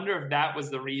I wonder if that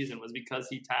was the reason, was because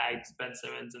he tagged Ben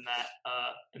Simmons in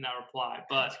that reply.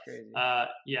 But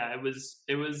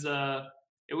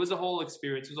it was a whole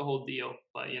experience. It was a whole deal.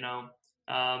 But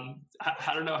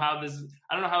I don't know how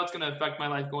it's going to affect my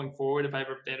life going forward if I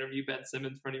ever interview Ben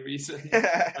Simmons for any reason.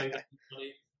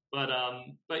 But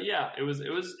yeah, it was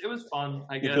fun.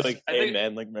 I guess. Like, hey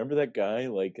man, like remember that guy?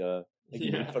 Like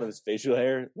you made fun of his facial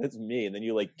hair. That's me. And then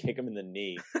you like kick him in the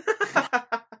knee.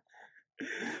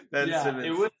 Simmons.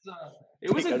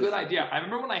 It was a good idea. I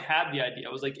remember when I had the idea,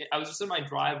 I was just in my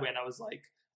driveway and I was like,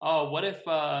 what if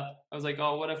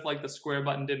like the square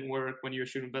button didn't work when you were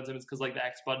shooting Ben Simmons because like the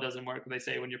X button doesn't work. They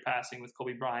say when you're passing with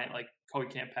Kobe Bryant, like Kobe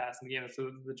can't pass in the game.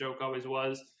 So the joke always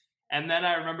was. And then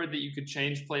I remembered that you could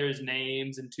change players'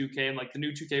 names in 2K, and like the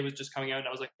new 2K was just coming out, and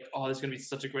I was like, oh, this is gonna be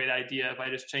such a great idea if I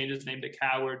just change his name to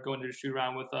Coward, go into a shoot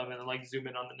around with him, and then like zoom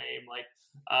in on the name.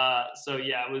 So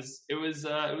yeah, it was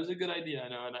a good idea. I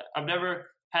know, and I've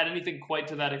never had anything quite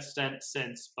to that extent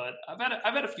since, but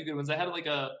I've had a few good ones. I had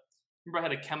I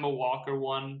had a Kemba Walker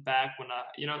one back when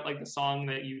like the song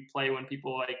that you play when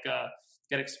people like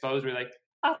get exposed, where like,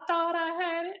 I thought I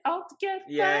had it all together.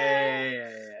 Yeah.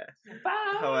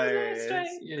 Hilarious.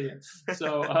 Yeah.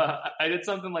 So I did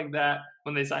something like that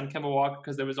when they signed Kemba Walker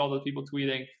because there was all those people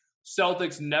tweeting,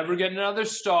 Celtics never get another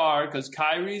star because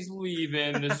Kyrie's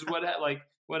leaving. This is what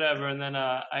whatever. And then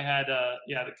I had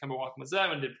the Kemba Walker was that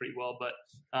one did pretty well, but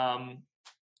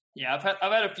I've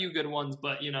had a few good ones,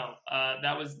 but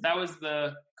that was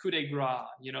the coup de grace,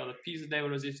 the piece de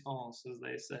resistance, as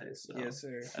they say. So yes,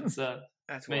 sir.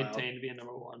 That's maintained to be a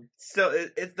number one. So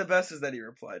it's the best is that he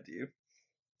replied to you.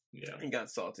 Yeah, and got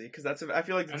salty because I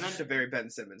feel like that's just a very Ben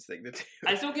Simmons thing to do.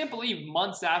 I still can't believe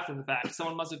months after the fact,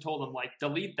 someone must have told him like,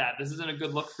 delete that. This isn't a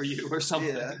good look for you or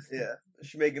something. Yeah.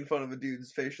 She's making fun of a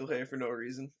dude's facial hair for no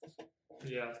reason.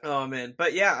 Yeah. Oh man,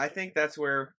 but yeah, I think that's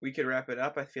where we could wrap it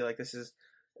up. I feel like this is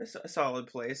a solid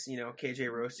place.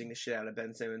 KJ roasting the shit out of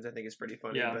Ben Simmons, I think is pretty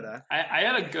funny. Yeah. But I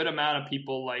had a good amount of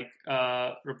people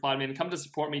reply to me and come to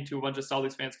support me too. A bunch of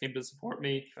Celtics fans came to support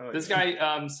me. This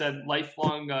guy said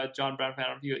lifelong John Brown fan. I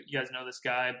don't know if you guys know this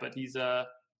guy, but he's a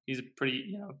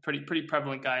pretty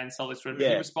prevalent guy in Celtics Twitter.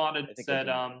 He responded and said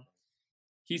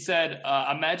he said,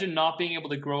 imagine not being able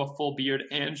to grow a full beard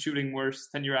and shooting worse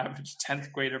than your average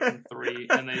 10th grader from 3.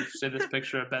 And they showed this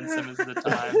picture of Ben Simmons at the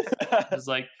time. It was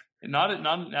like, not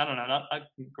a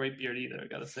great beard either, I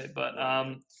gotta say. But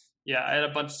I had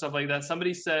a bunch of stuff like that.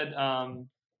 Somebody said, I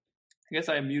guess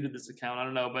I muted this account, I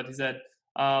don't know, but he said,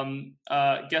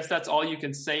 guess that's all you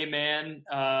can say, man.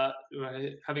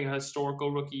 Having a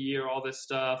historical rookie year, all this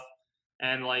stuff.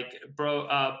 And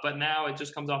but now it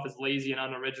just comes off as lazy and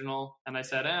unoriginal. And I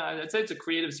said, I'd say it's a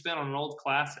creative spin on an old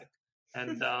classic.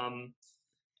 And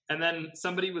and then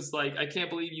somebody was like, I can't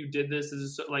believe you did this. This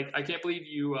is I can't believe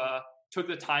you took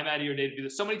the time out of your day to do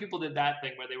this. So many people did that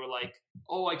thing where they were like,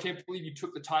 oh, I can't believe you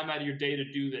took the time out of your day to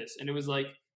do this. And it was like,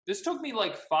 this took me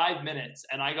 5 minutes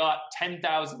and I got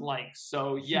 10,000 likes.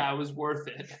 So yeah, it was worth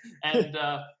it. And,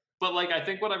 but I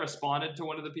think when I responded to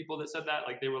one of the people that said that,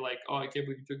 they were like, oh, I can't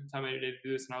believe you took the time out of your day to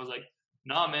do this. And I was like,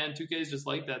 nah, man, 2K is just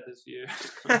like that this year.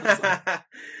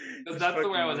 Because that's the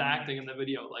way I was acting in the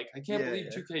video. I can't believe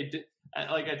 2K did.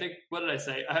 I think, what did I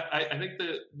say? I think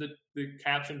the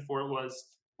caption for it was,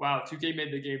 wow, 2K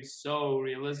made the game so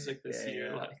realistic this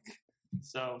year.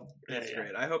 So that's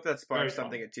great. I hope that sparks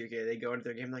something at 2K. They go into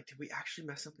their game did we actually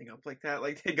mess something up like that?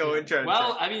 They go and try.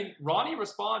 Well, I mean, Ronnie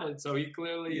responded, so he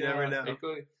clearly. You never know.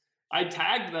 I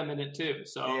tagged them in it too,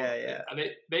 so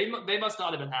they must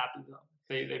not have been happy though.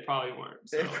 They probably weren't.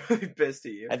 So. They're probably pissed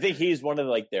at you. I think he's one of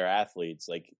their athletes.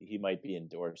 He might be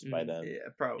endorsed by them. Yeah,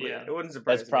 probably. Yeah. It wouldn't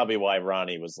surprise me. That's probably why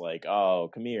Ronnie was like, "Oh,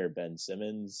 come here, Ben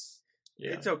Simmons."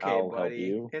 Yeah. It's okay,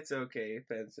 buddy. It's okay,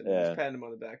 Ben Simmons. Just pat him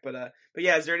on the back. But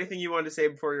yeah, is there anything you wanted to say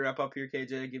before we wrap up here,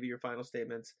 KJ? Give you your final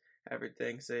statements.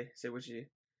 Everything. Say what you.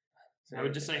 I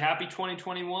would just say happy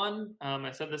 2021.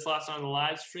 I said this last night on the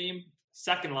live stream.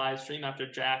 Second live stream after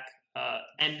Jack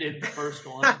ended the first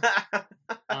one.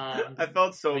 I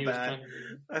felt so bad.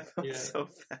 I felt so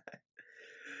bad.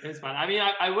 It's fine. I mean,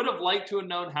 I would have liked to have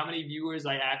known how many viewers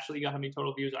I actually got, how many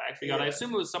total views I actually got. Yeah. I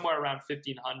assume it was somewhere around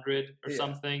 1,500 or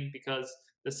something, because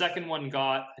the second one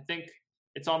got, I think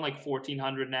it's on like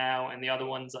 1,400 now, and the other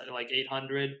one's like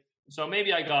 800. So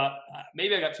maybe I got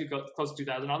too close to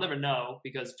 2,000. I'll never know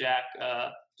because Jack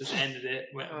just ended it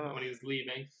when he was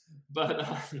leaving. But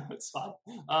no, it's fine.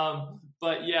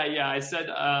 But yeah, I said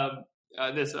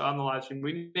this on the live stream.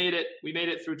 We made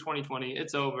it through 2020.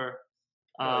 It's over.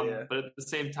 But at the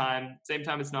same time,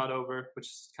 it's not over, which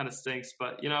kind of stinks.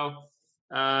 But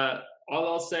all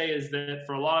I'll say is that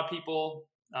for a lot of people,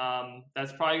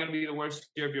 that's probably going to be the worst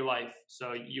year of your life.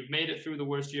 So you've made it through the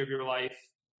worst year of your life.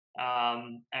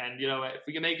 And if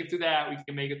we can make it through that, we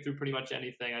can make it through pretty much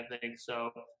anything, I think.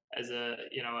 So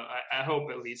I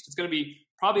hope at least it's going to be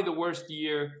probably the worst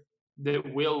year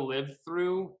that we'll live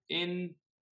through in,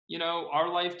 our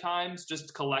lifetimes,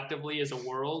 just collectively as a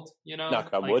world, Knock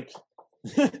on wood.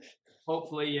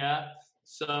 Hopefully. Yeah.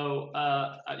 So,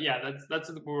 that's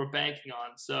what we're banking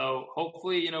on. So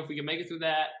hopefully, if we can make it through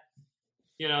that,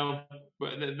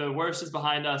 the worst is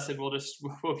behind us, and we'll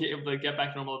be able to get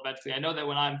back to normal eventually. I know that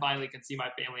when I finally can see my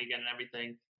family again and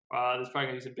everything, there's probably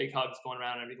gonna be some big hugs going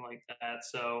around and everything like that.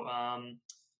 So, I'm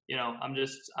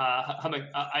just,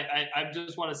 I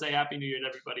just want to say Happy New Year to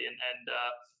everybody, and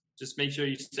just make sure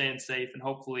you're staying safe, and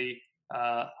hopefully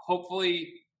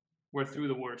we're through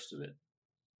the worst of it.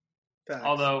 Thanks.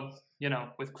 Although,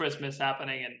 with Christmas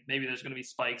happening and maybe there's going to be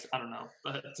spikes, I don't know.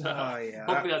 But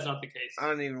hopefully that's not the case. I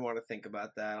don't even want to think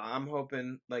about that. I'm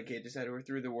hoping, like KJ said, we're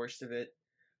through the worst of it.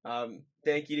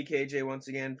 Thank you to KJ once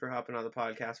again for hopping on the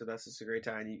podcast with us. It's a great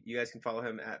time. You guys can follow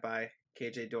him by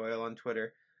KJ Doyle on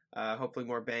Twitter. Hopefully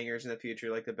more bangers in the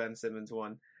future like the Ben Simmons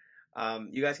one.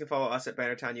 You guys can follow us at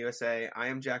Bannertown USA. I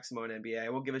am Jack Simone NBA. I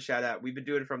will give a shout out. We've been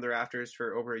doing it from the rafters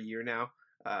for over a year now.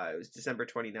 It was December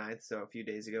 29th, so a few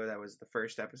days ago. That was the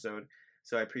first episode,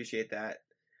 so I appreciate that.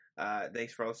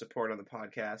 Thanks for all the support on the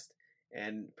podcast,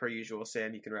 and per usual,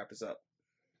 Sam, you can wrap us up.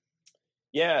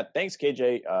 Yeah, thanks,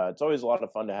 KJ. It's always a lot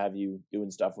of fun to have you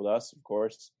doing stuff with us, of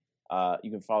course.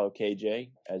 You can follow KJ,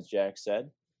 as Jack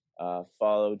said.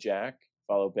 Follow Jack,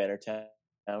 follow Bannertown,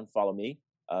 follow me.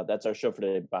 That's our show for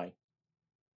today. Bye.